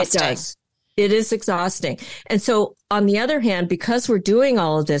is exhausting. It does. It is exhausting. And so on the other hand, because we're doing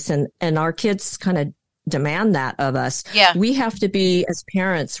all of this and our kids kind of demand that of us, we have to be as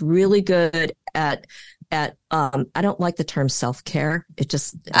parents really good at I don't like the term self-care. It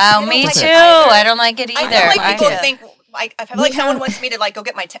just me too. I don't like it either. I feel like people think I feel like someone wants me to go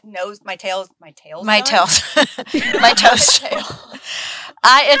get my toes.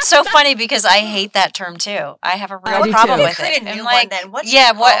 It's so funny because I hate that term too. I have a real problem with it.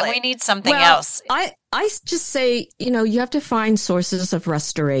 And we need something else. I just say, you have to find sources of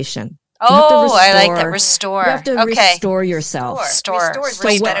restoration. Oh, I like that. Restore. You have to restore yourself. Restore.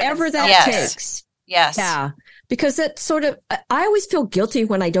 So whatever that takes. Yes. Yeah. Because it sort of, I always feel guilty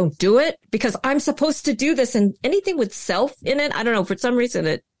when I don't do it because I'm supposed to do this, and anything with self in it, I don't know, for some reason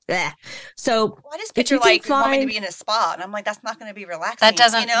it So I just picture like wanting to be in a spa, and I'm like, that's not going to be relaxing. That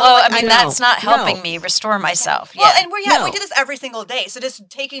doesn't. That's not helping me restore myself. Well, and we do this every single day, so just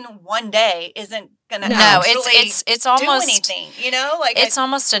taking one day isn't going to it's almost do anything. Like it's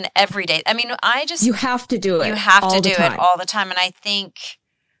almost an everyday. I mean, you have to do it. You have to do it all the time, and I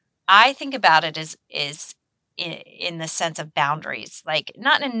think about it as in the sense of boundaries, like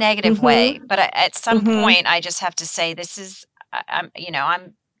not in a negative way, but at some point, I just have to say, this is. I'm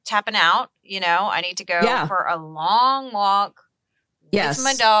tapping out, I need to go for a long walk with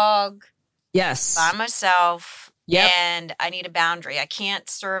my dog. Yes. By myself. And I need a boundary. I can't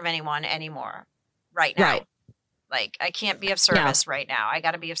serve anyone anymore right now. Right. Like I can't be of service right now. I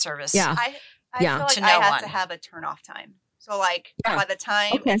got to be of service. Yeah. I feel like I have to have a turn off time. So like by the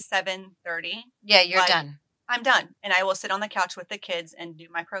time it's 7:30. Yeah, you're done. I'm done. And I will sit on the couch with the kids and do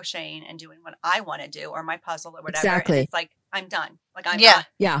my crocheting and doing what I want to do or my puzzle or whatever. Exactly. And it's like, I'm done. Like I'm not.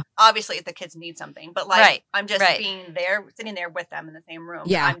 Yeah. Obviously if the kids need something, but like I'm just being there, sitting there with them in the same room.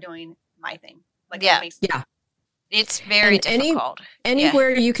 Yeah. I'm doing my thing. Like it's very difficult.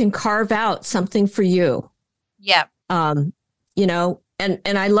 Anywhere you can carve out something for you. Yeah. And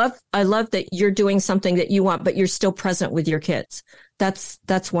I love that you're doing something that you want, but you're still present with your kids.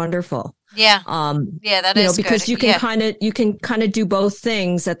 That's wonderful. Yeah. That is because good. you can kind of do both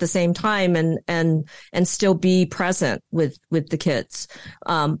things at the same time and still be present with the kids.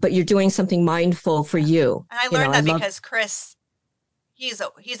 But you're doing something mindful for you. And I learned that because Chris, he's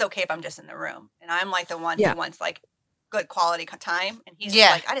okay if I'm just in the room, and I'm like the one who wants like good quality time, and he's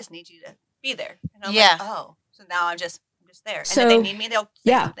just like, I just need you to be there. And I'm like, oh, so now I'm just there. And if they need me, they'll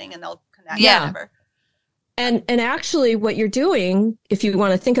say something and they'll connect. Yeah. Whatever. And actually what you're doing, if you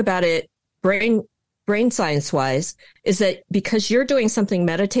want to think about it, brain science wise, is that because you're doing something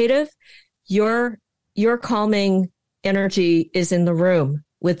meditative, your calming energy is in the room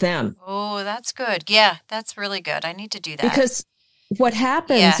with them. Oh, that's good. Yeah, that's really good. I need to do that. Because what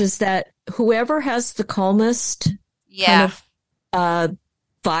happens is that whoever has the calmest kind of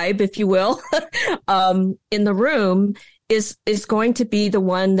vibe, if you will, in the room is going to be the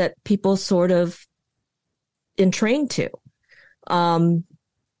one that people sort of entrain to.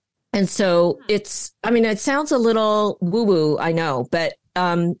 And so it sounds a little woo-woo, I know, but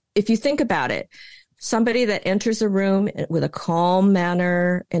if you think about it, somebody that enters a room with a calm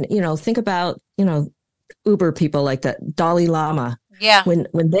manner and, think about, Uber people like the Dalai Lama. Yeah. When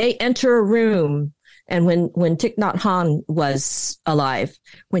they enter a room, and when Thich Nhat Hanh was alive,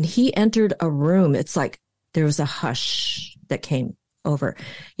 when he entered a room, it's like there was a hush that came over.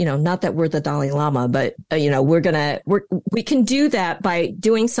 Not that we're the Dalai Lama, but we can do that by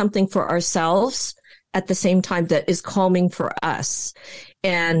doing something for ourselves at the same time that is calming for us,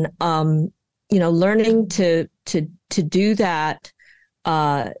 and learning to do that.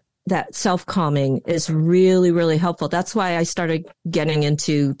 That self-calming is really, really helpful. That's why I started getting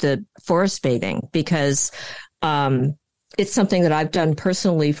into the forest bathing, because it's something that I've done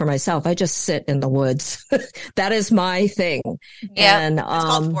personally for myself. I just sit in the woods. That is my thing. Yeah, and, it's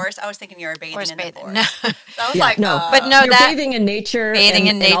called forest. I was thinking you were bathing in the forest. No. I was like, no. But no, you're bathing in nature. Bathing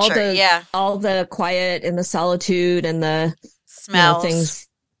in nature, all the quiet and the solitude and the smells. Things.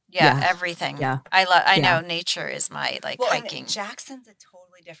 Yeah, everything. Yeah. I know nature is my hiking. Jackson's a totally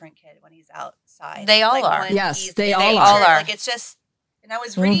different kid when he's outside. They all are. Yes, they all are. Like it's just, and I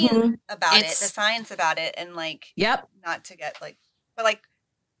was reading about the science about it, and not to get but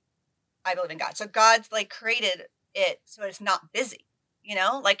I believe in God. So God's created it so it's not busy,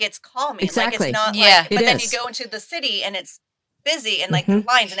 it's calming. Exactly. Like it's not but then you go into the city and it's busy and the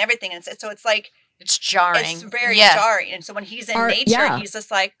lines and everything. And so it's it's jarring. It's very jarring. And so when he's in nature, he's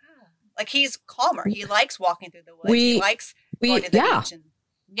just he's calmer. He likes walking through the woods. He likes going to the beach.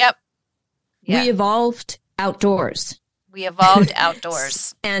 Yep. We evolved outdoors.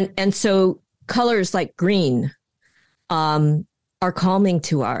 And so colors like green are calming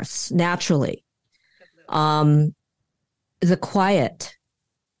to us naturally. The quiet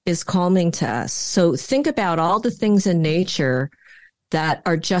is calming to us. So think about all the things in nature that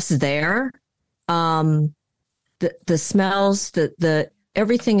are just there. The smells, the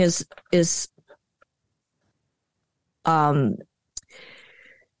everything is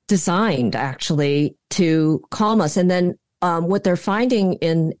designed actually to calm us. And then what they're finding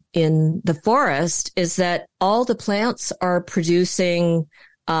in the forest is that all the plants are producing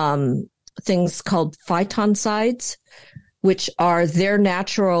things called phytoncides, which are their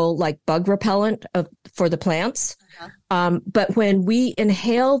natural bug repellent for the plants. But when we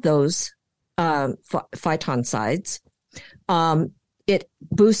inhale those phytoncides, it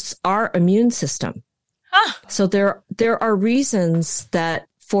boosts our immune system. So there are reasons that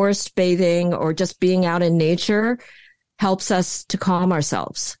forest bathing or just being out in nature helps us to calm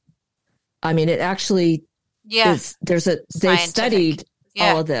ourselves. I mean, it actually is, they studied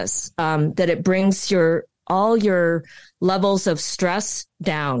all of this, that it brings all your levels of stress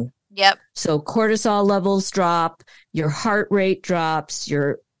down. Yep. So cortisol levels drop, your heart rate drops,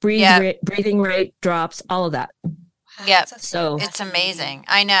 your breathing rate drops, all of that. Yep. So it's amazing.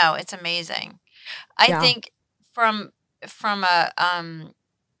 I know, it's amazing. I think from a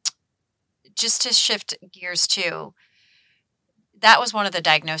just to shift gears too, that was one of the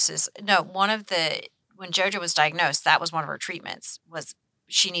diagnoses. No, when JoJo was diagnosed, that was one of her treatments, was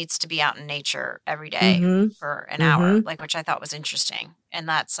she needs to be out in nature every day for an hour, which I thought was interesting. And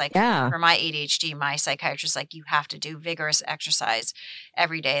that's like, for my ADHD, my psychiatrist, like, you have to do vigorous exercise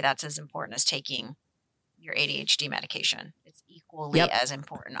every day. That's as important as taking your ADHD medication. It's equally as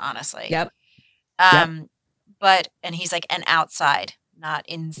important, honestly. And he's like, and outside, not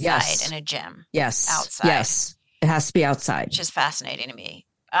inside in a gym. Yes. Outside. Yes. It has to be outside. Which is fascinating to me.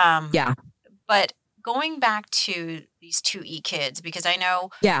 But going back to these 2E kids, because I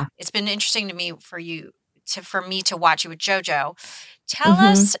know it's been interesting to me for me to watch you with JoJo. Tell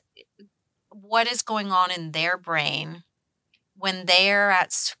us what is going on in their brain when they're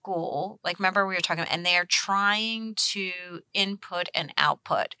at school. Like, remember we were talking about, and they're trying to input and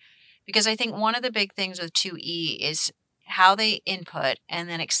output. Because I think one of the big things with 2E is how they input and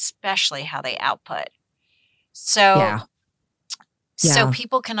then especially how they output. So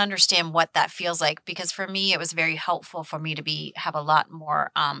people can understand what that feels like, because for me, it was very helpful for me to have a lot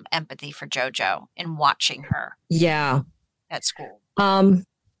more empathy for JoJo in watching her. At school.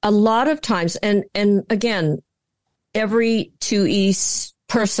 A lot of times, and again, every 2E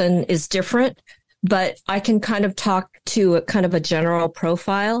person is different, but I can kind of talk to a kind of a general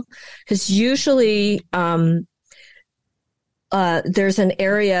profile, because usually there's an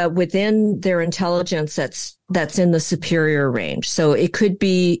area within their intelligence that's in the superior range. So it could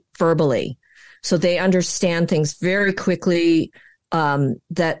be verbally. So they understand things very quickly,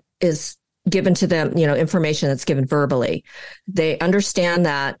 that is given to them, information that's given verbally. They understand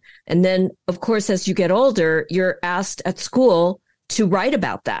that. And then, of course, as you get older, you're asked at school to write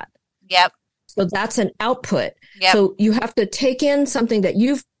about that. Yep. So that's an output. Yep. So you have to take in something that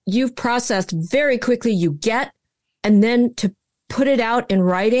you've processed very quickly, you get, and then to put it out in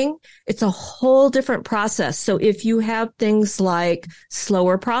writing, it's a whole different process. So if you have things like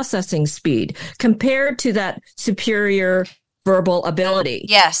slower processing speed compared to that superior verbal ability.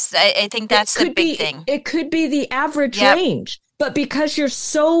 Yes, I think that's the big thing. It could be the average range, but because you're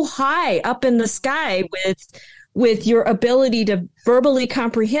so high up in the sky with your ability to verbally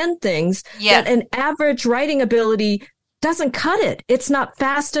comprehend things, that an average writing ability doesn't cut it. It's not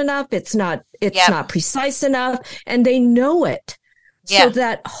fast enough. It's not precise enough, and they know it. So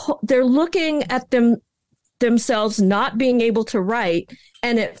that they're looking at themselves not being able to write,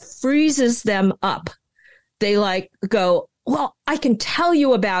 and it freezes them up. They go, well, I can tell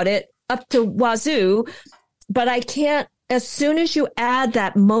you about it up to wazoo, but I can't. As soon as you add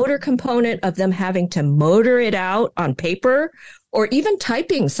that motor component of them having to motor it out on paper, or even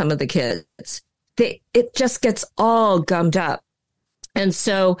typing, some of the kids, it just gets all gummed up. And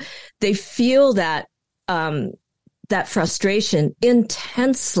so they feel that frustration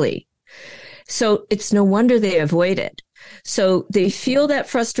intensely. So it's no wonder they avoid it. So they feel that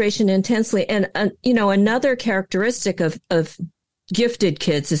frustration intensely. And, another characteristic of gifted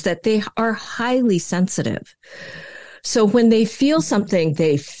kids is that they are highly sensitive. So when they feel something,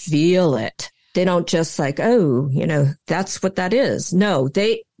 they feel it. They don't just that's what that is. No,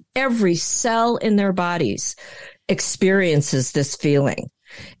 every cell in their bodies experiences this feeling.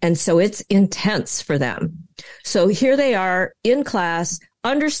 And so it's intense for them. So here they are in class,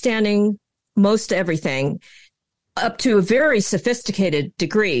 understanding most everything up to a very sophisticated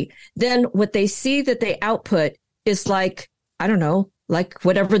degree. Then what they see that they output is like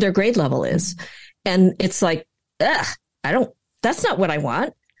whatever their grade level is. And it's like, that's not what I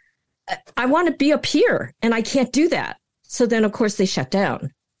want. I want to be up here, and I can't do that. So then, of course, they shut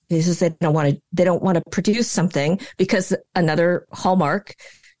down because they don't want to produce something, because another hallmark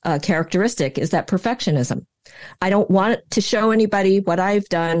characteristic is that perfectionism. I don't want to show anybody what I've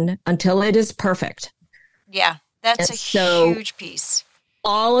done until it is perfect. Yeah, that's huge piece.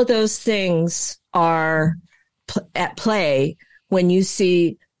 All of those things are at play when you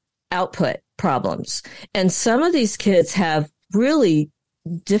see output problems. And some of these kids have really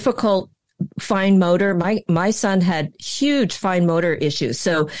difficult fine motor. My son had huge fine motor issues.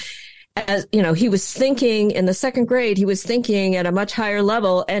 So as he was thinking in the second grade, he was thinking at a much higher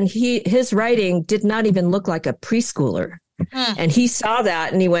level, and his writing did not even look like a preschooler. And he saw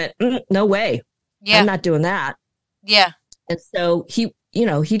that and he went, no way. Yeah. I'm not doing that. Yeah. And so he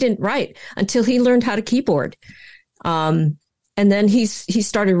didn't write until he learned how to keyboard. And then he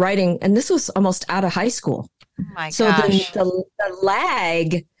started writing, and this was almost out of high school. Oh my so gosh. The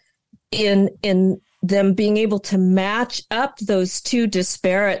lag in them being able to match up those two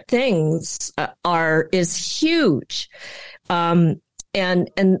disparate things is huge. And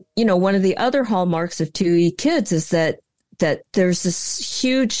one of the other hallmarks of 2E kids is that there's this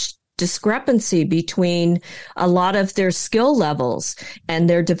huge discrepancy between a lot of their skill levels and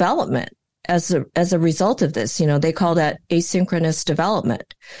their development as a result of this. They call that asynchronous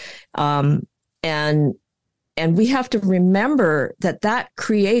development. And we have to remember that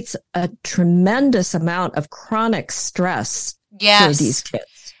creates a tremendous amount of chronic stress for these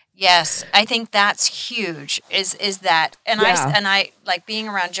kids. Yes, I think that's huge. Is that, and I like being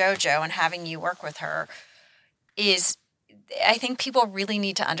around JoJo and having you work with her. I think people really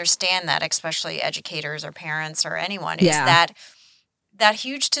need to understand that, especially educators or parents or anyone. Is that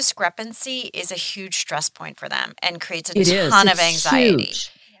huge discrepancy is a huge stress point for them and creates a ton of anxiety.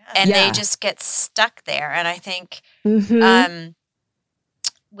 Huge. And they just get stuck there. And I think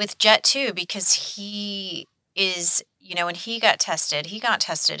with Jet too, because he is, when he got tested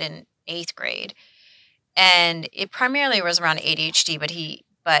in 8th grade. And it primarily was around ADHD,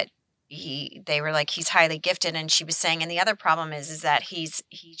 but they were like, he's highly gifted. And she was saying, and the other problem is that he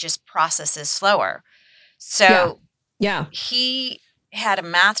just processes slower. So he had a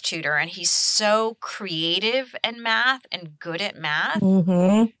math tutor, and he's so creative in math and good at math.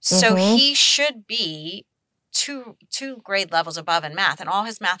 So he should be two grade levels above in math. And all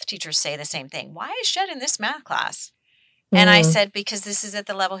his math teachers say the same thing. Why is Jed in this math class? And I said, because this is at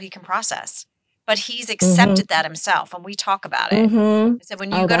the level he can process. But he's accepted that himself, and we talk about it. I said,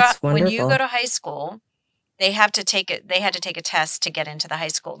 when you go to high school, they had to take a test to get into the high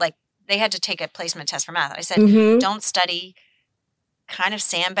school. Like, they had to take a placement test for math. I said, don't study, kind of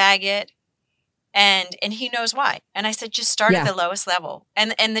sandbag it. And he knows why. And I said, just start at the lowest level.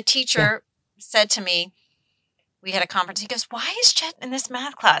 And the teacher said to me, we had a conference. He goes, why is Jet in this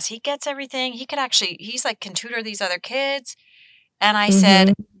math class? He gets everything. He's like, can tutor these other kids. And I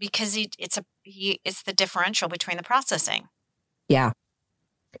said, because it's the differential between the processing. Yeah.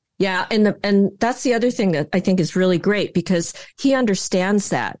 Yeah. And that's the other thing that I think is really great, because he understands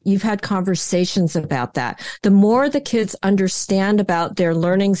that. You've had conversations about that. The more the kids understand about their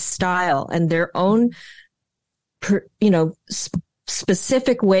learning style and their own,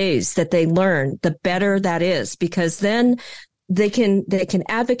 specific ways that they learn, the better that is, because then they can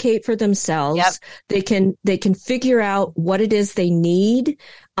advocate for themselves. Yep. They can figure out what it is they need,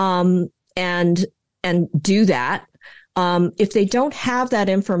 and do that. If they don't have that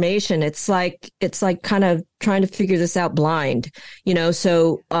information, it's like kind of trying to figure this out blind,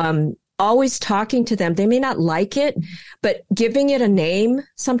 so, always talking to them. They may not like it, but giving it a name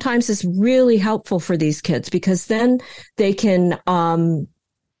sometimes is really helpful for these kids, because then they can,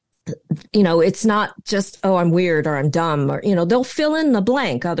 it's not just, oh, I'm weird or I'm dumb, or, they'll fill in the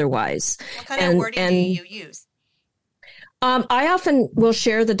blank otherwise. What kind of wording do you use? I often will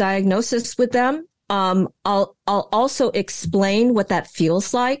share the diagnosis with them. I'll also explain what that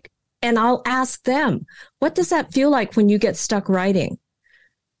feels like, and I'll ask them, what does that feel like when you get stuck writing?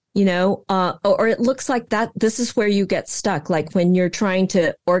 Or it looks like that this is where you get stuck, like when you're trying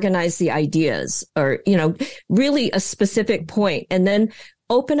to organize the ideas, or, really a specific point, and then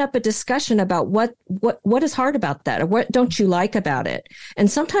open up a discussion about what is hard about that, or what don't you like about it. And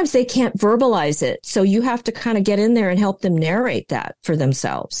sometimes they can't verbalize it. So you have to kind of get in there and help them narrate that for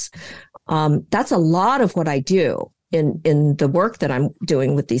themselves. That's a lot of what I do in the work that I'm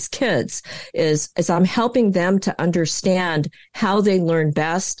doing with these kids, is I'm helping them to understand how they learn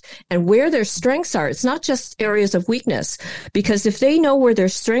best and where their strengths are. It's not just areas of weakness, because if they know where their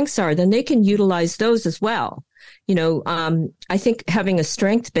strengths are, then they can utilize those as well. I think having a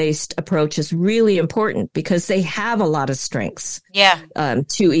strength-based approach is really important, because they have a lot of strengths. Yeah.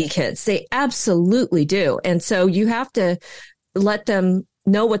 2E kids, they absolutely do. And so you have to let them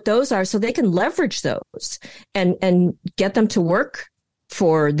know what those are so they can leverage those and get them to work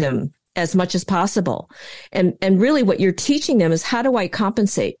for them as much as possible. And really what you're teaching them is, how do I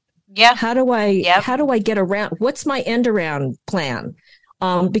compensate? Yeah. How do I get around? What's my end around plan?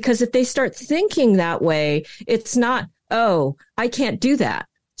 Because if they start thinking that way, it's not, oh, I can't do that,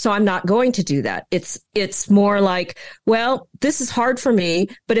 so I'm not going to do that. It's more like, well, this is hard for me,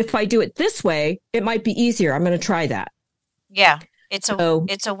 but if I do it this way, it might be easier. I'm going to try that. Yeah. It's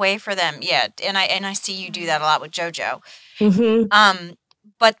a way for them. Yeah. And I see you do that a lot with JoJo. Mm-hmm.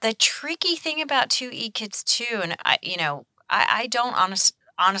 But the tricky thing about 2E kids too, and I don't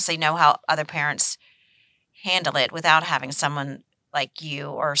honestly know how other parents handle it without having someone like you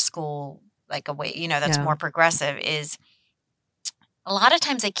or school like a way, that's more progressive, is a lot of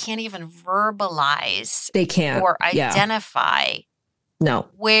times they can't even verbalize. They can't. Or identify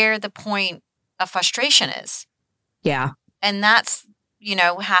where the point of frustration is. Yeah. And that's,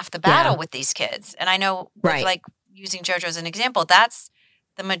 half the battle with these kids. And I know, like using JoJo as an example, that's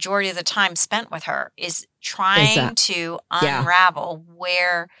the majority of the time spent with her is trying to unravel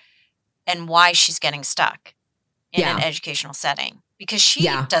where and why she's getting stuck in an educational setting, because she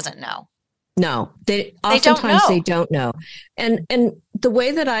doesn't know. No, they don't know. And the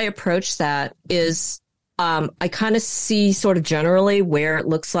way that I approach that is I kind of see sort of generally where it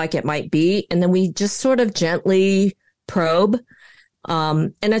looks like it might be. And then we just sort of gently probe.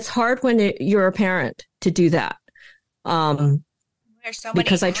 And it's hard when you're a parent to do that.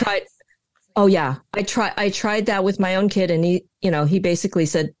 Because I tried. Oh yeah. I tried that with my own kid, and he basically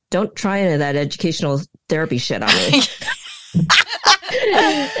said, don't try any of that educational therapy shit on me.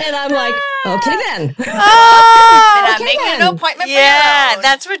 And I'm like, okay then. And I'm making an appointment for you.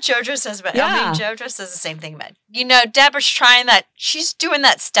 That's what JoJo says about JoJo says the same thing about, Deborah's trying that. She's doing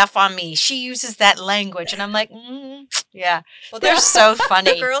that stuff on me. She uses that language. And I'm like, yeah. Well, they're so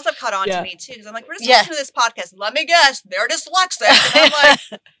funny. The girls have caught on to me too. Because I'm like, we're just listening to this podcast. Let me guess. They're dyslexic. And I'm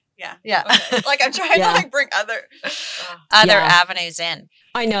like, yeah. Okay. Like I'm trying to bring other avenues in.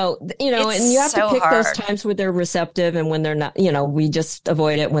 I know, and you have to pick those times where they're receptive and when they're not, we just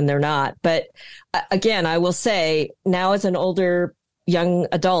avoid it when they're not. But again, I will say now as an older young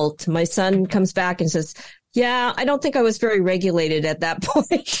adult, my son comes back and says, yeah, I don't think I was very regulated at that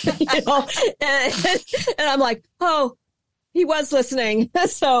point, and I'm like, oh, he was listening.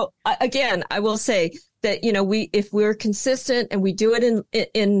 So again, I will say that, if we're consistent and we do it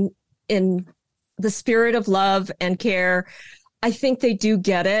in the spirit of love and care, I think they do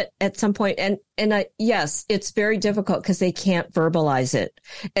get it at some point. And yes, it's very difficult because they can't verbalize it.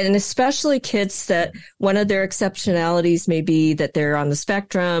 And especially kids that one of their exceptionalities may be that they're on the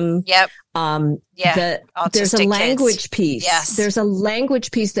spectrum. Yep. That there's a language piece. Yes. There's a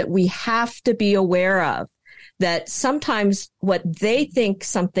language piece that we have to be aware of. That sometimes what they think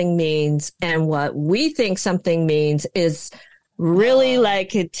something means and what we think something means is really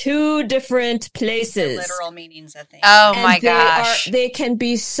like two different places. The literal meanings of things. Oh my gosh. They can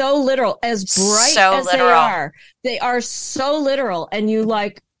be so literal, as bright as literal. They are. They are so literal. And you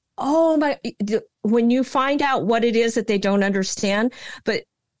like, oh my, when you find out what it is that they don't understand, but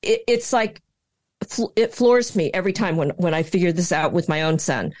it's like, it floors me every time when I figure this out with my own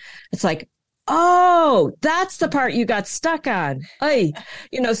son. It's like, oh, that's the part you got stuck on. Hey,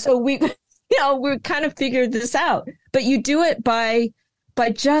 so we kind of figured this out, but you do it by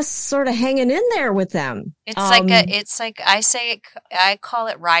just sort of hanging in there with them. It's like I call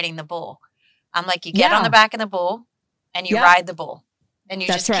it riding the bull. I'm like, you get on the back of the bull and you ride the bull, and you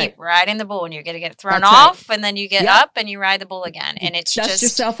keep riding the bull, and you're going to get thrown off, and then you get up and you ride the bull again. And it's dust just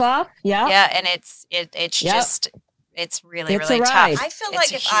yourself off. Yeah. Yeah. And it's really, really tough. I feel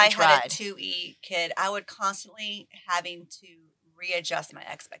like if I had a 2E kid, I would constantly having to readjust my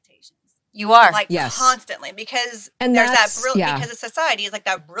expectations. You are constantly, because there's that because of society is like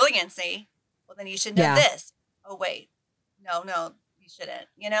that brilliancy. Well, then you should know this. Oh wait, no, you shouldn't.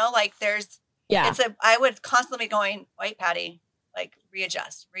 There's I would constantly be going, wait, Patty, like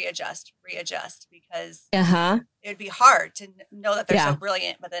readjust, because it would be hard to know that they're so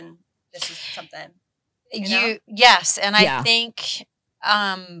brilliant, but then this is something. Yes, and I think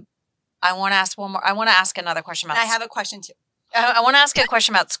I want to ask one more. I want to ask another question about. And I have a question too. I want to ask a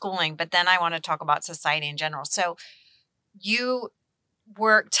question about schooling, but then I want to talk about society in general. So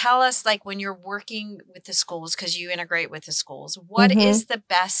tell us, like, when you're working with the schools, because you integrate with the schools, what is the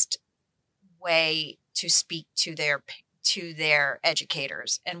best way to speak to their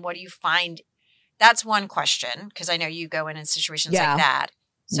educators? And what do you find? That's one question, because I know you go in situations like that.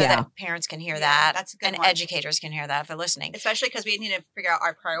 So that parents can hear that, that's a good and one. Educators can hear that if they're listening. Especially because we need to figure out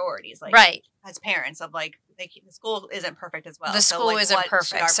our priorities, like as parents, of like the school isn't perfect as well. The school isn't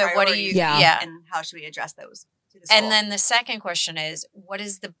perfect. So what do you? And how should we address those to the school? And then the second question is, what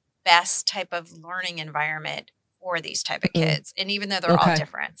is the best type of learning environment for these type of kids? And even though they're all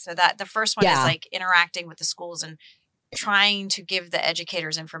different, so that the first one is like interacting with the schools and trying to give the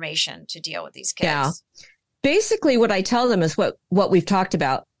educators information to deal with these kids. Yeah. Basically, what I tell them is what we've talked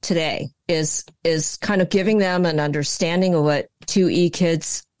about today is kind of giving them an understanding of what 2E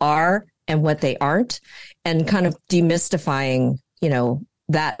kids are and what they aren't, and kind of demystifying,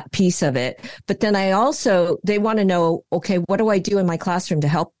 that piece of it. But then they want to know, okay, what do I do in my classroom to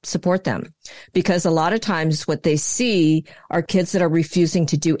help support them? Because a lot of times what they see are kids that are refusing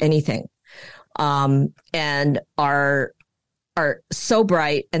to do anything, and are so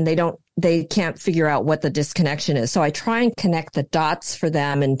bright, and they can't figure out what the disconnection is. So I try and connect the dots for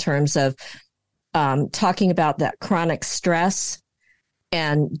them in terms of talking about that chronic stress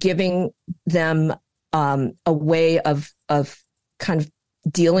and giving them a way of kind of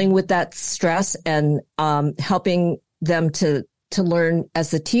dealing with that stress, and helping them to learn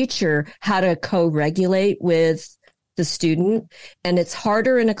as a teacher how to co-regulate with the student. And it's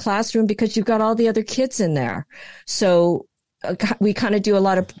harder in a classroom because you've got all the other kids in there. So we kind of do a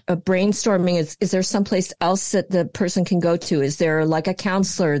lot of brainstorming. Is there someplace else that the person can go to? Is there like a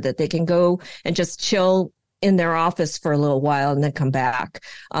counselor that they can go and just chill in their office for a little while and then come back?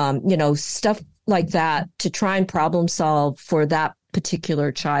 Stuff like that to try and problem solve for that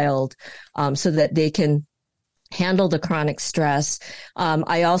particular child, so that they can handle the chronic stress.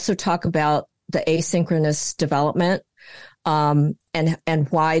 I also talk about the asynchronous development, and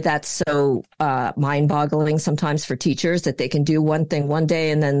why that's so mind-boggling sometimes for teachers, that they can do one thing one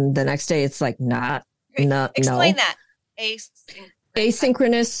day and then the next day it's like Explain that.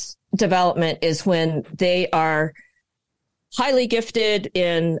 Asynchronous development is when they are highly gifted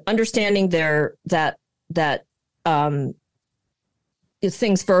in understanding that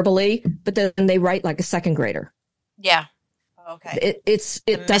things verbally, but then they write like a second grader. Yeah. Okay.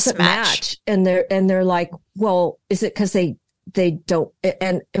 It doesn't match. And they're like, well, is it because they don't,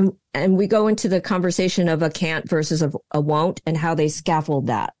 and we go into the conversation of a can't versus a won't, and how they scaffold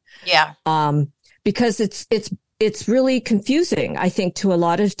that. Yeah. Because it's really confusing, I think, to a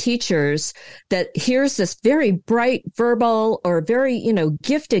lot of teachers, that here's this very bright verbal or very,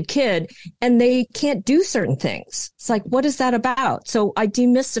 gifted kid, and they can't do certain things. It's like, what is that about? So I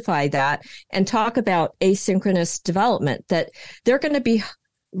demystify that and talk about asynchronous development, that they're going to be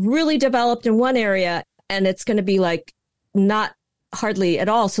really developed in one area and it's going to be like not hardly at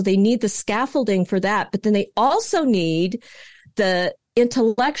all. So they need the scaffolding for that, but then they also need the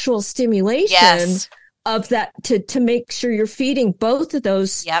intellectual stimulation. Yes. Of that to make sure you're feeding both of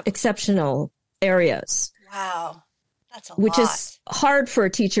those exceptional areas. Wow. That's a which lot. Is hard for a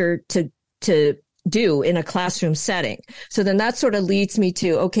teacher to do in a classroom setting. So then that sort of leads me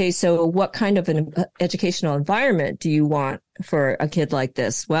to, okay, so what kind of an educational environment do you want for a kid like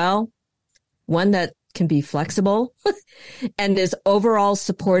this? Well, one that can be flexible and is overall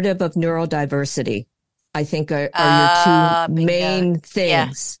supportive of neurodiversity, I think are your two main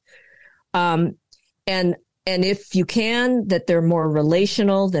things. Yeah. And if you can, that they're more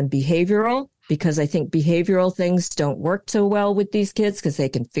relational than behavioral, because I think behavioral things don't work so well with these kids because they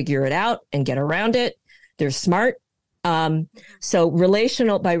can figure it out and get around it. They're smart. So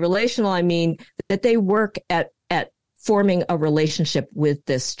by relational, I mean that they work at forming a relationship with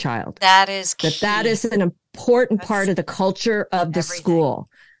this child. That is key. That is an important part of the culture of the school.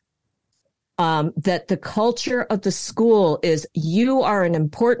 That the culture of the school is, you are an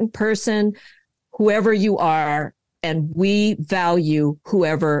important person, whoever you are, and we value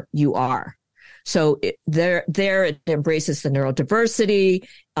whoever you are. So there it embraces the neurodiversity.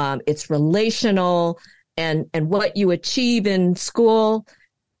 It's relational, and what you achieve in school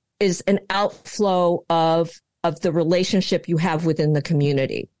is an outflow of the relationship you have within the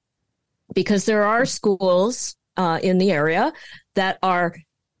community. Because there are schools in the area that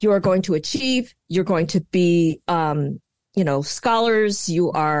you are going to achieve, you're going to be, scholars,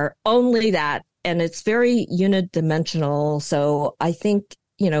 you are only that. And it's very unidimensional. So I think,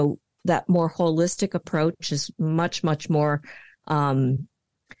 that more holistic approach is much, much more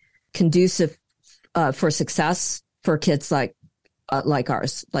conducive for success for kids like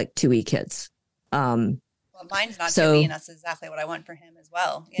ours, like 2E kids. Well, mine's not 2E, and that's exactly what I want for him as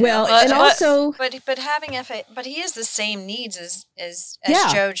well. But having but he has the same needs as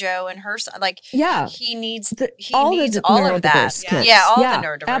JoJo and her son. Like, he needs all of that. Kids. Yeah, all the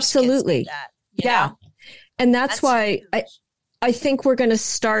neurodiverse absolutely. Kids need that. Yeah. And that's why I think we're going to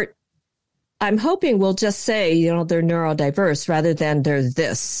start. I'm hoping we'll just say, they're neurodiverse rather than they're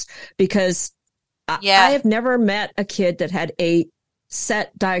this, because I have never met a kid that had a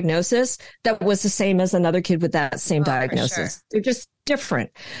set diagnosis that was the same as another kid with that same diagnosis. Sure. They're just different.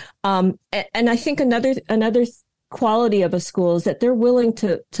 And I think another quality of a school is that they're willing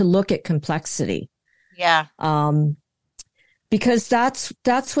to look at complexity. Yeah. Because that's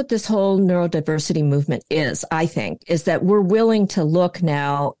what this whole neurodiversity movement is, I think, is that we're willing to look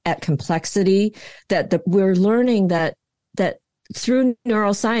now at complexity, that we're learning that through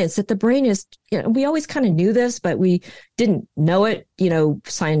neuroscience that the brain is, we always kind of knew this, but we didn't know it,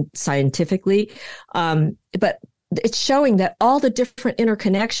 scientifically. But it's showing that all the different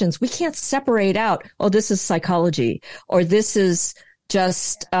interconnections, we can't separate out, oh, this is psychology, or this is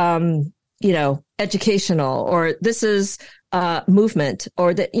just, educational, or this is movement,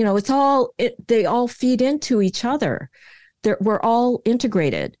 or that, they all feed into each other. We're all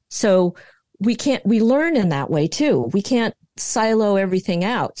integrated. So we learn in that way too. We can't silo everything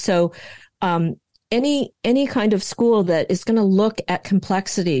out. So any kind of school that is going to look at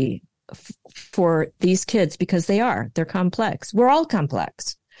complexity for these kids, because they're complex. We're all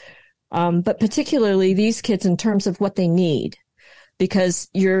complex. But particularly these kids in terms of what they need, because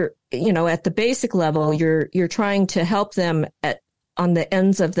you're, at the basic level, you're trying to help them on the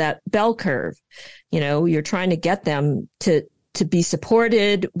ends of that bell curve. You're trying to get them to be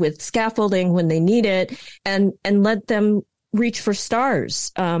supported with scaffolding when they need it, and let them reach for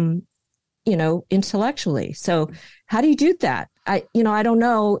stars, intellectually. So how do you do that? I don't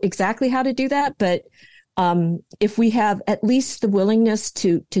know exactly how to do that, but if we have at least the willingness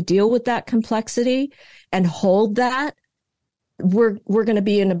to deal with that complexity and hold that, we're going to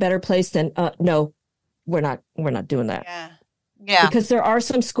be in a better place than no, we're not doing that. Yeah. Because there are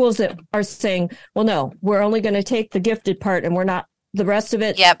some schools that are saying, well, no, we're only going to take the gifted part and we're not the rest of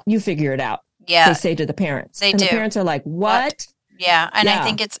it. Yep. You figure it out. Yeah. They say to the parents. They do. The parents are like, what? Yeah. And I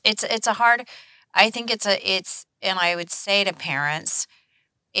think it's a hard, I think and I would say to parents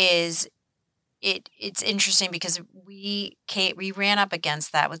it's interesting because we ran up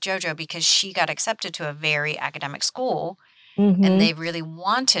against that with JoJo because she got accepted to a very academic school. Mm-hmm. And they really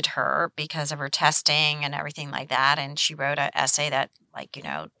wanted her because of her testing and everything like that. And she wrote an essay that,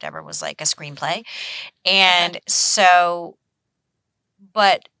 Deborah was like a screenplay. And so,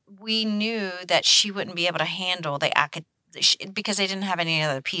 but we knew that she wouldn't be able to handle because they didn't have any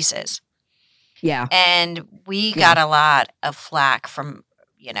other pieces. Yeah. And we got a lot of flack from,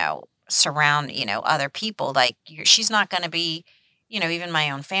 other people. Like, she's not going to be, even my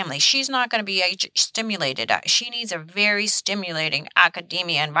own family, she's not going to be stimulated. She needs a very stimulating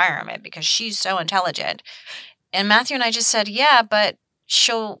academia environment because she's so intelligent. And Matthew and I just said, yeah, but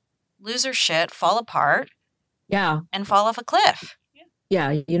she'll lose her shit, fall apart. Yeah. And fall off a cliff.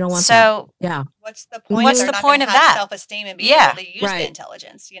 Yeah. You don't want that. Yeah. What's the point? What's the point of that? Self-esteem and being able to use the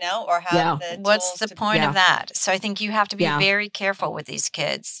intelligence, or have the tools. What's the point of that? So I think you have to be very careful with these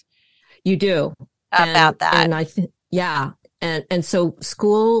kids. You do. About that. And I think, And so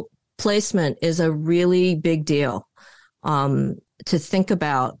school placement is a really big deal, to think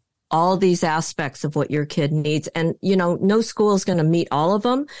about all these aspects of what your kid needs. And, no school is going to meet all of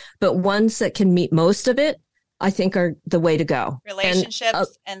them, but ones that can meet most of it, I think are the way to go.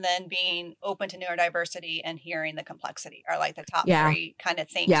 Relationships and then being open to neurodiversity and hearing the complexity are like the top three kind of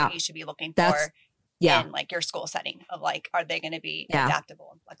things that you should be looking for in like your school setting of like, are they going to be adaptable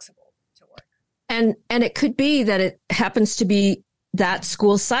and flexible to work? And it could be that it happens to be that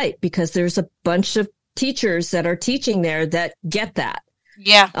school site because there's a bunch of teachers that are teaching there that get that.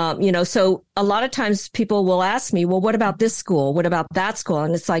 Yeah. So a lot of times people will ask me, well, what about this school? What about that school?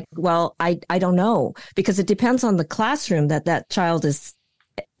 And it's like, well, I don't know, because it depends on the classroom that child is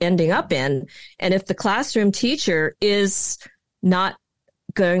ending up in. And if the classroom teacher is not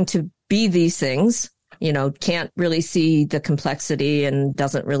going to be these things, can't really see the complexity and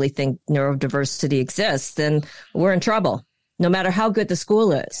doesn't really think neurodiversity exists, then we're in trouble, no matter how good the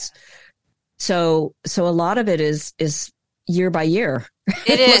school is. So a lot of it is year by year.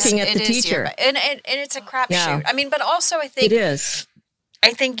 It is looking at the teacher, and it's a crapshoot. I mean, but also I think it is.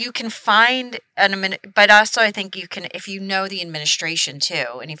 I think you can find but also I think you can, if you know the administration too,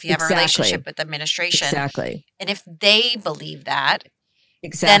 and if you have a relationship with the administration, and if they believe that.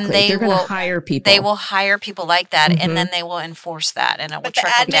 Exactly. Then they're going to hire people. They will hire people like that, and then they will enforce that, and it will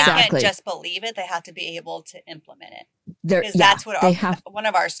trickle down. But the admin can't just believe it; they have to be able to implement it. Because that's what one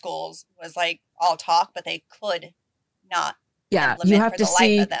of our schools was like, all talk, but they could not. Yeah, you have to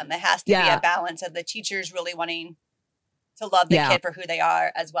see life of them. There has to be a balance of the teachers really wanting to love the kid for who they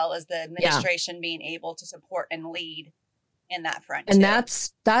are, as well as the administration being able to support and lead in that front. And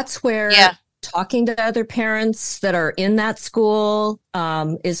that's where. Talking to other parents that are in that school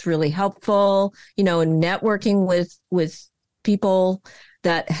is really helpful, and networking with people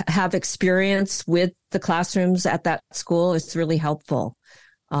that have experience with the classrooms at that school is really helpful.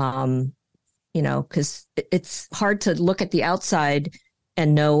 Because it's hard to look at the outside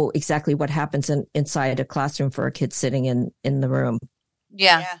and know exactly what happens inside a classroom for a kid sitting in the room.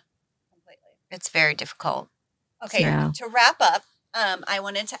 Yeah, completely. It's very difficult. Okay, to wrap up, I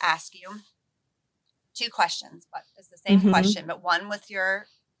wanted to ask you, 2 questions, but it's the same question, but one with your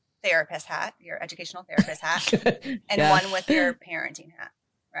therapist hat, your educational therapist hat, and one with your parenting hat,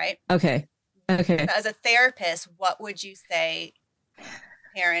 right? Okay. So as a therapist, what would you say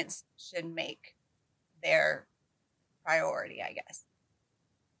parents should make their priority, I guess?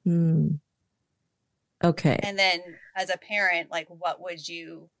 Okay. And then as a parent, like, what would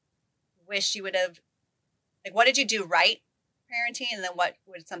you wish you would have, like, what did you do right parenting? And then what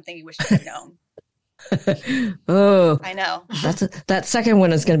was something you wish you had known? Oh, I know. That second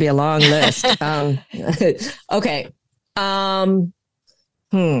one is going to be a long list. Okay. I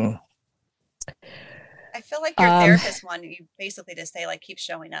feel like your therapist one, you basically just say, like, keep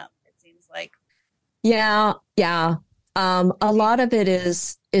showing up. It seems like. Yeah. A lot of it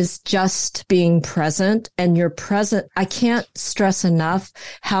is just being present, and you're present. I can't stress enough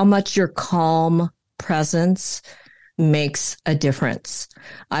how much your calm presence makes a difference.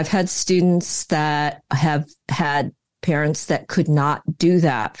 I've had students that have had parents that could not do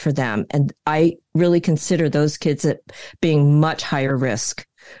that for them. And I really consider those kids at being much higher risk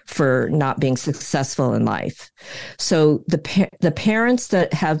for not being successful in life. So the parents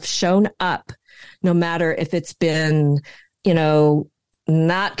that have shown up, no matter if it's been,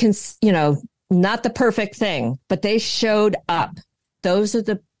 not the perfect thing, but they showed up. Those are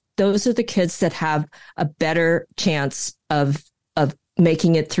the kids that have a better chance of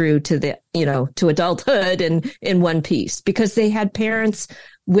making it through to to adulthood and in one piece, because they had parents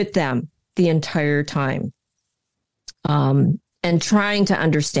with them the entire time. And trying to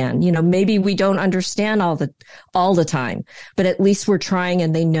understand, maybe we don't understand all the time, but at least we're trying,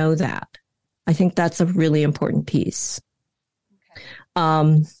 and they know that. I think that's a really important piece.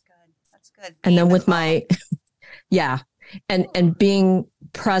 Okay. That's good. And then with my, and being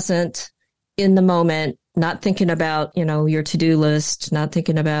present in the moment, not thinking about, your to-do list, not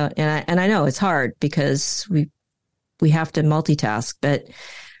thinking about, and I know it's hard because we have to multitask, but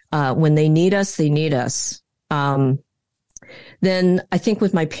when they need us, they need us. Then I think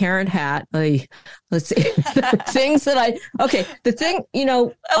with my parent hat, let's see, things that the thing, I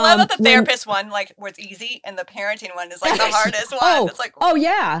love that the therapist one, like, where it's easy, and the parenting one is like the hardest one. It's like, oh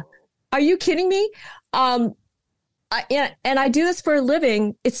yeah. Are you kidding me? I do this for a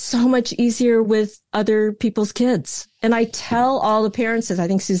living. It's so much easier with other people's kids. And I tell all the parents, I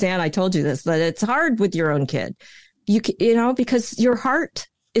think, Suzanne, I told you this, that it's hard with your own kid. Because your heart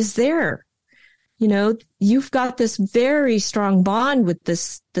is there. You've got this very strong bond with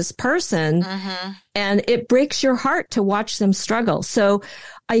this person, and it breaks your heart to watch them struggle. So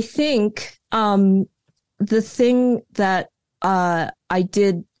I think the thing that I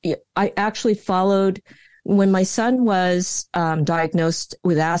did, I actually followed when my son was diagnosed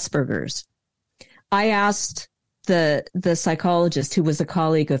with Asperger's. I asked the psychologist, who was a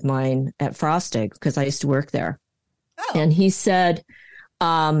colleague of mine at Frostig, because I used to work there. Oh. And he said,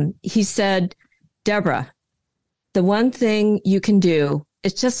 Deborah, the one thing you can do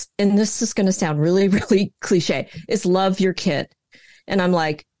is just, and this is going to sound really, really cliche, is love your kid. And I'm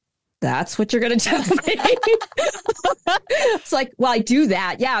like, that's what you're going to tell me? It's like, well, I do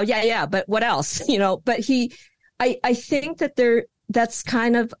that. Yeah. But what else? But I think that that's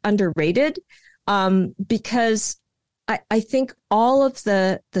kind of underrated, because I think all of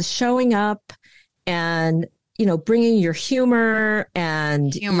the showing up and, bringing your humor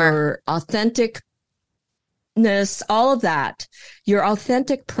and your authentic, all of that, your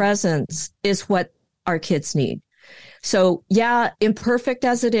authentic presence is what our kids need. So yeah, imperfect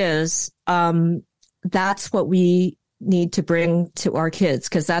as it is, that's what we need to bring to our kids,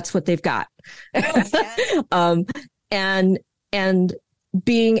 because that's what they've got. And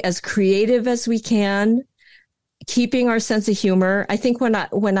being as creative as we can, keeping our sense of humor. I think when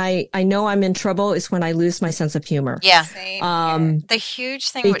I know I'm in trouble is when I lose my sense of humor. Yeah. The huge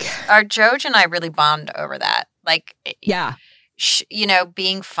thing, our Joj and I really bond over that. Like, yeah,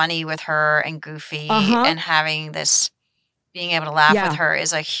 being funny with her and goofy and having this, being able to laugh with her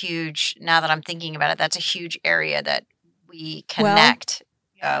is a huge, now that I'm thinking about it, that's a huge area that we connect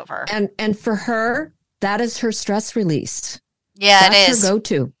over. And for her, that is her stress release. Yeah, that's it is. Her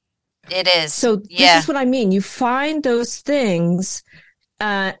go-to. It is. So this is what I mean. You find those things,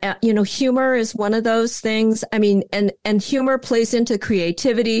 humor is one of those things. I mean, and humor plays into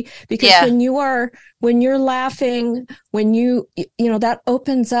creativity, because when you're laughing, when that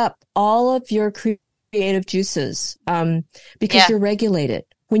opens up all of your creative juices, because you're regulated.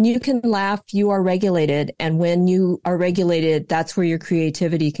 When you can laugh, you are regulated. And when you are regulated, that's where your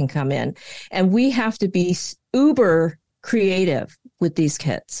creativity can come in. And we have to be uber creative with these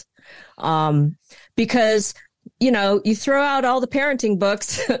kids. Because you throw out all the parenting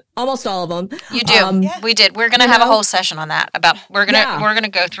books, almost all of them. You do. We did. We're going to have a whole session on that we're going to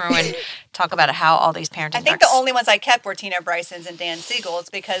go through and talk about how all these parenting I think books. the only ones I kept were Tina Bryson's and Dan Siegel's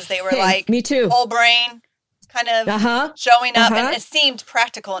because they were me too. Whole brain kind of showing up, and it seemed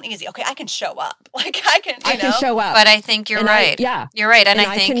practical and easy. Okay, I can show up. Like I can show up. But I think you're right. You're right, and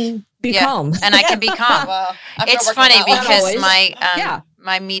I think I can be calm. And I can be calm. Well, it's funny because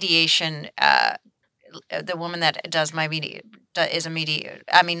my mediation, the woman that does my meditation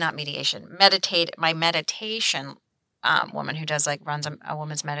woman who does runs a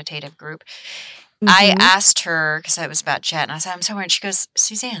woman's meditative group. Mm-hmm. I asked her because it was about Jet, and I said, I'm so worried. She goes,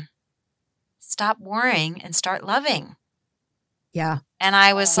 Suzanne, stop worrying and start loving. Yeah. And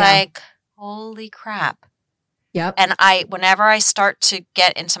I was like, holy crap. Yep. And whenever I start to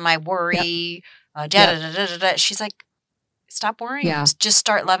get into my worry, she's like, stop worrying. Yeah. Just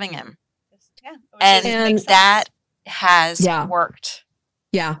start loving him. Yeah. And that has worked.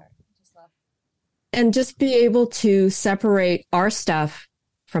 Yeah. And just be able to separate our stuff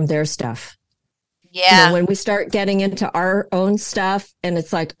from their stuff. Yeah. When we start getting into our own stuff and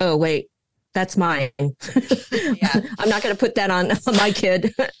it's like, oh, wait, that's mine. I'm not going to put that on my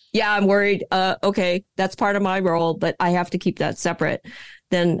kid. I'm worried. Okay, that's part of my role, but I have to keep that separate.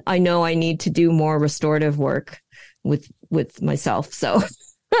 Then I know I need to do more restorative work with myself. So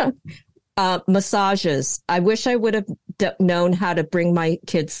massages. I wish I would have known how to bring my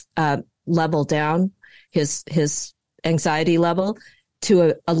kid's level down, his anxiety level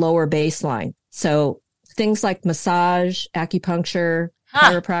to a lower baseline. So things like massage, acupuncture,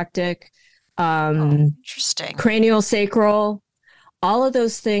 chiropractic, interesting, craniosacral, all of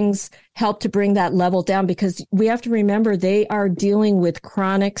those things help to bring that level down because we have to remember they are dealing with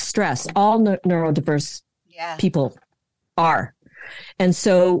chronic stress. All neurodiverse people are. And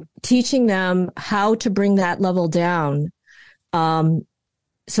so teaching them how to bring that level down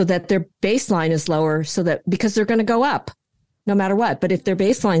so that their baseline is lower because they're going to go up no matter what. But if their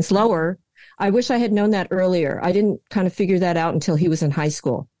baseline's lower, I wish I had known that earlier. I didn't kind of figure that out until he was in high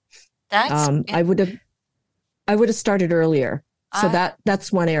school. I would have started earlier. So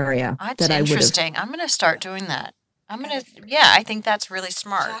that's one area that I would have. Interesting. I'm going to start doing that. I think that's really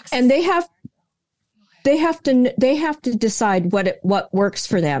smart. And they have to decide what works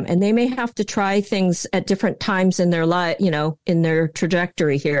for them. And they may have to try things at different times in their life, in their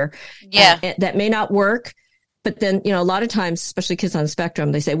trajectory here. Yeah. That may not work. But then, a lot of times, especially kids on the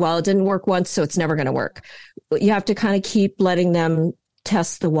spectrum, they say, well, it didn't work once, so it's never going to work. But you have to kind of keep letting them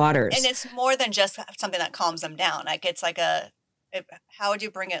test the waters. And it's more than just something that calms them down. Like it's like how would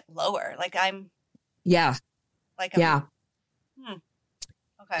you bring it lower? Okay.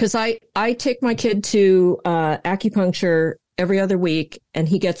 Because I take my kid to acupuncture every other week, and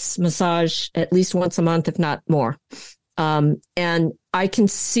he gets massage at least once a month, if not more. And I can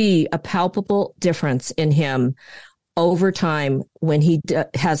see a palpable difference in him over time when he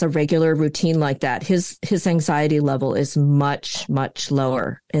has a regular routine like that. His anxiety level is much, much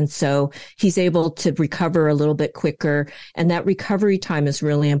lower. And so he's able to recover a little bit quicker. And that recovery time is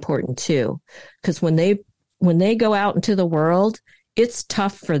really important too. Because when they go out into the world, it's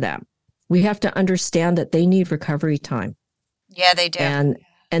tough for them. We have to understand that they need recovery time. Yeah, they do. And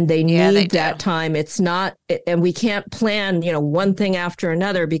they need that time. It's not, and we can't plan, one thing after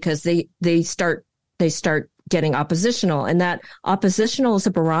another because they start getting oppositional, and that oppositional is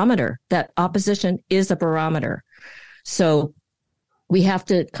a barometer. That opposition is a barometer. So we have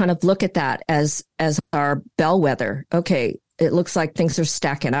to kind of look at that as our bellwether. Okay, it looks like things are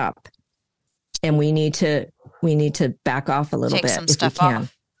stacking up, and we need to back off a little bit. Take some stuff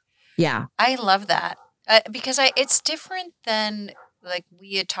off. Yeah, I love that because it's different than like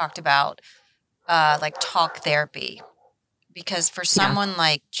we had talked about, like talk therapy. Because for someone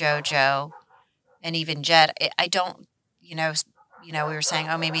like JoJo and even Jet, I don't, we were saying,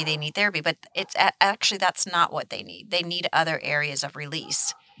 oh, maybe they need therapy, but it's actually that's not what they need. They need other areas of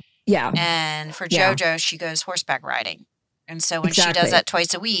release. Yeah. And for JoJo, she goes horseback riding. And so when she does that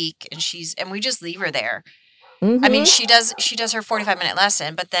twice a week and we just leave her there. Mm-hmm. I mean, she does her 45-minute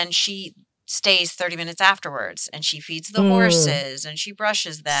lesson, but then she stays 30 minutes afterwards and she feeds the horses and she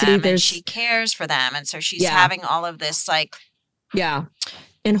brushes them and she cares for them. And so she's having all of this Yeah.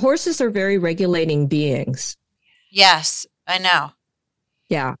 And horses are very regulating beings. Yes, I know.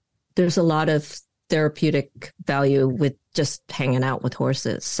 Yeah. There's a lot of therapeutic value with just hanging out with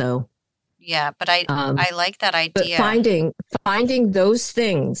horses. So Yeah, but I like that idea. But finding those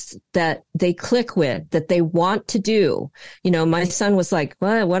things that they click with, that they want to do. My son was like,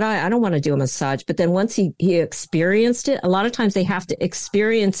 well, I don't want to do a massage. But then once he experienced it, a lot of times they have to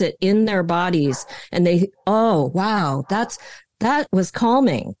experience it in their bodies, and oh, wow, that was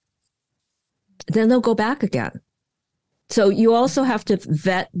calming. Then they'll go back again. So you also have to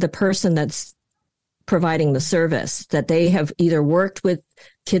vet the person that's providing the service, that they have either worked with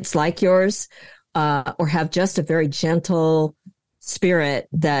kids like yours, or have just a very gentle spirit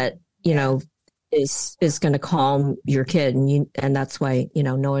that, is going to calm your kid. And that's why,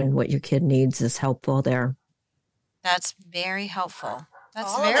 knowing what your kid needs is helpful there. That's very helpful.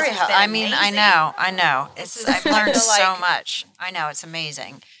 That's All very helpful. I mean, amazing. I know. I've learned so much. I know, it's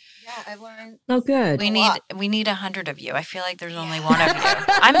amazing. Yeah, I've learned. Oh, good. We need 100 of you. I feel like there's only one of you.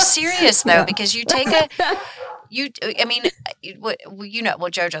 I'm serious though, because you take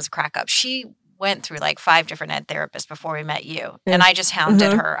JoJo's a crack up. She went through like 5 different ed therapists before we met you. And I just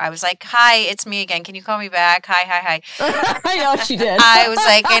hounded her. I was like, hi, it's me again. Can you call me back? Hi. I know she did. I was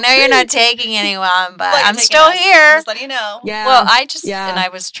like, I know you're not taking anyone, but I'm still here. Just letting you know. Yeah. Well, and I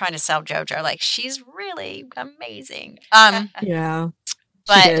was trying to sell JoJo. Like, she's really amazing. Yeah.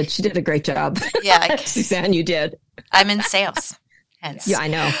 But she did a great job. Yeah. Suzanne, you did. I'm in sales. Hence. Yeah, I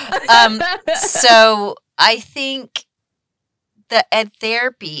know. So I think the ed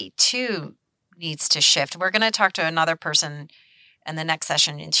therapy too needs to shift. We're going to talk to another person in the next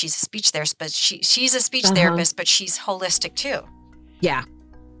session, and she's a speech therapist, but she's a speech therapist, but she's holistic too. Yeah.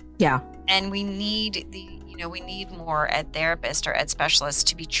 Yeah. And we need we need more ed therapists or ed specialists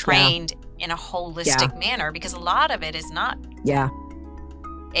to be trained in a holistic manner, because a lot of it is not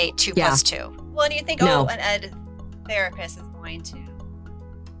 2 plus 2. Well, and you think, an ed therapist is going to,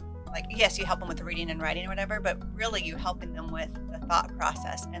 like, yes, you help them with the reading and writing or whatever, but really you helping them with the thought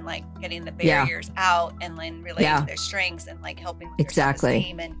process and like getting the barriers out and then relating to their strengths and like helping with their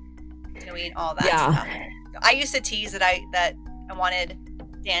self-esteem and doing all that stuff. I used to tease that I wanted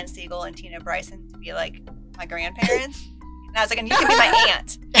Dan Siegel and Tina Bryson to be like my grandparents. And I was like, and you can be my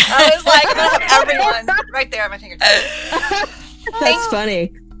aunt. I was like, I'm going to have everyone right there at my fingertips. That's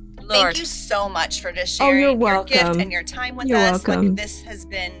funny. Thank you so much for just sharing your gift and your time with us. Welcome. Like, this has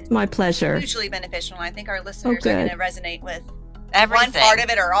been my pleasure. Hugely beneficial. And I think our listeners are going to resonate with everything. One part of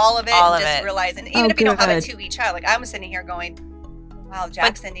it or all of it. And just realizing, even if you don't have a 2 each child, like I'm sitting here going, wow,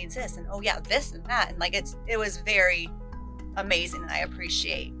 Jackson needs this. And this and that. And like, it was very amazing. And I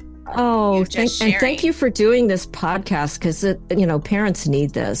appreciate thank you for doing this podcast, because parents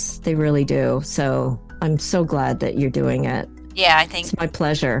need this. They really do. So I'm so glad that you're doing it. Yeah, I think it's my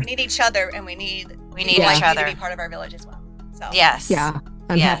pleasure. We need each other, and we need each other to be part of our village as well. So yes,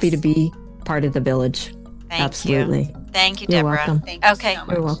 I'm happy to be part of the village. Thank you. Thank you, Deborah. You're welcome. Thank you so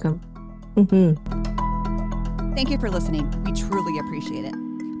much. You're welcome. Mm-hmm. Thank you for listening. We truly appreciate it.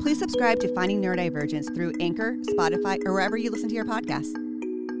 Please subscribe to Finding Neurodivergence through Anchor, Spotify, or wherever you listen to your podcasts.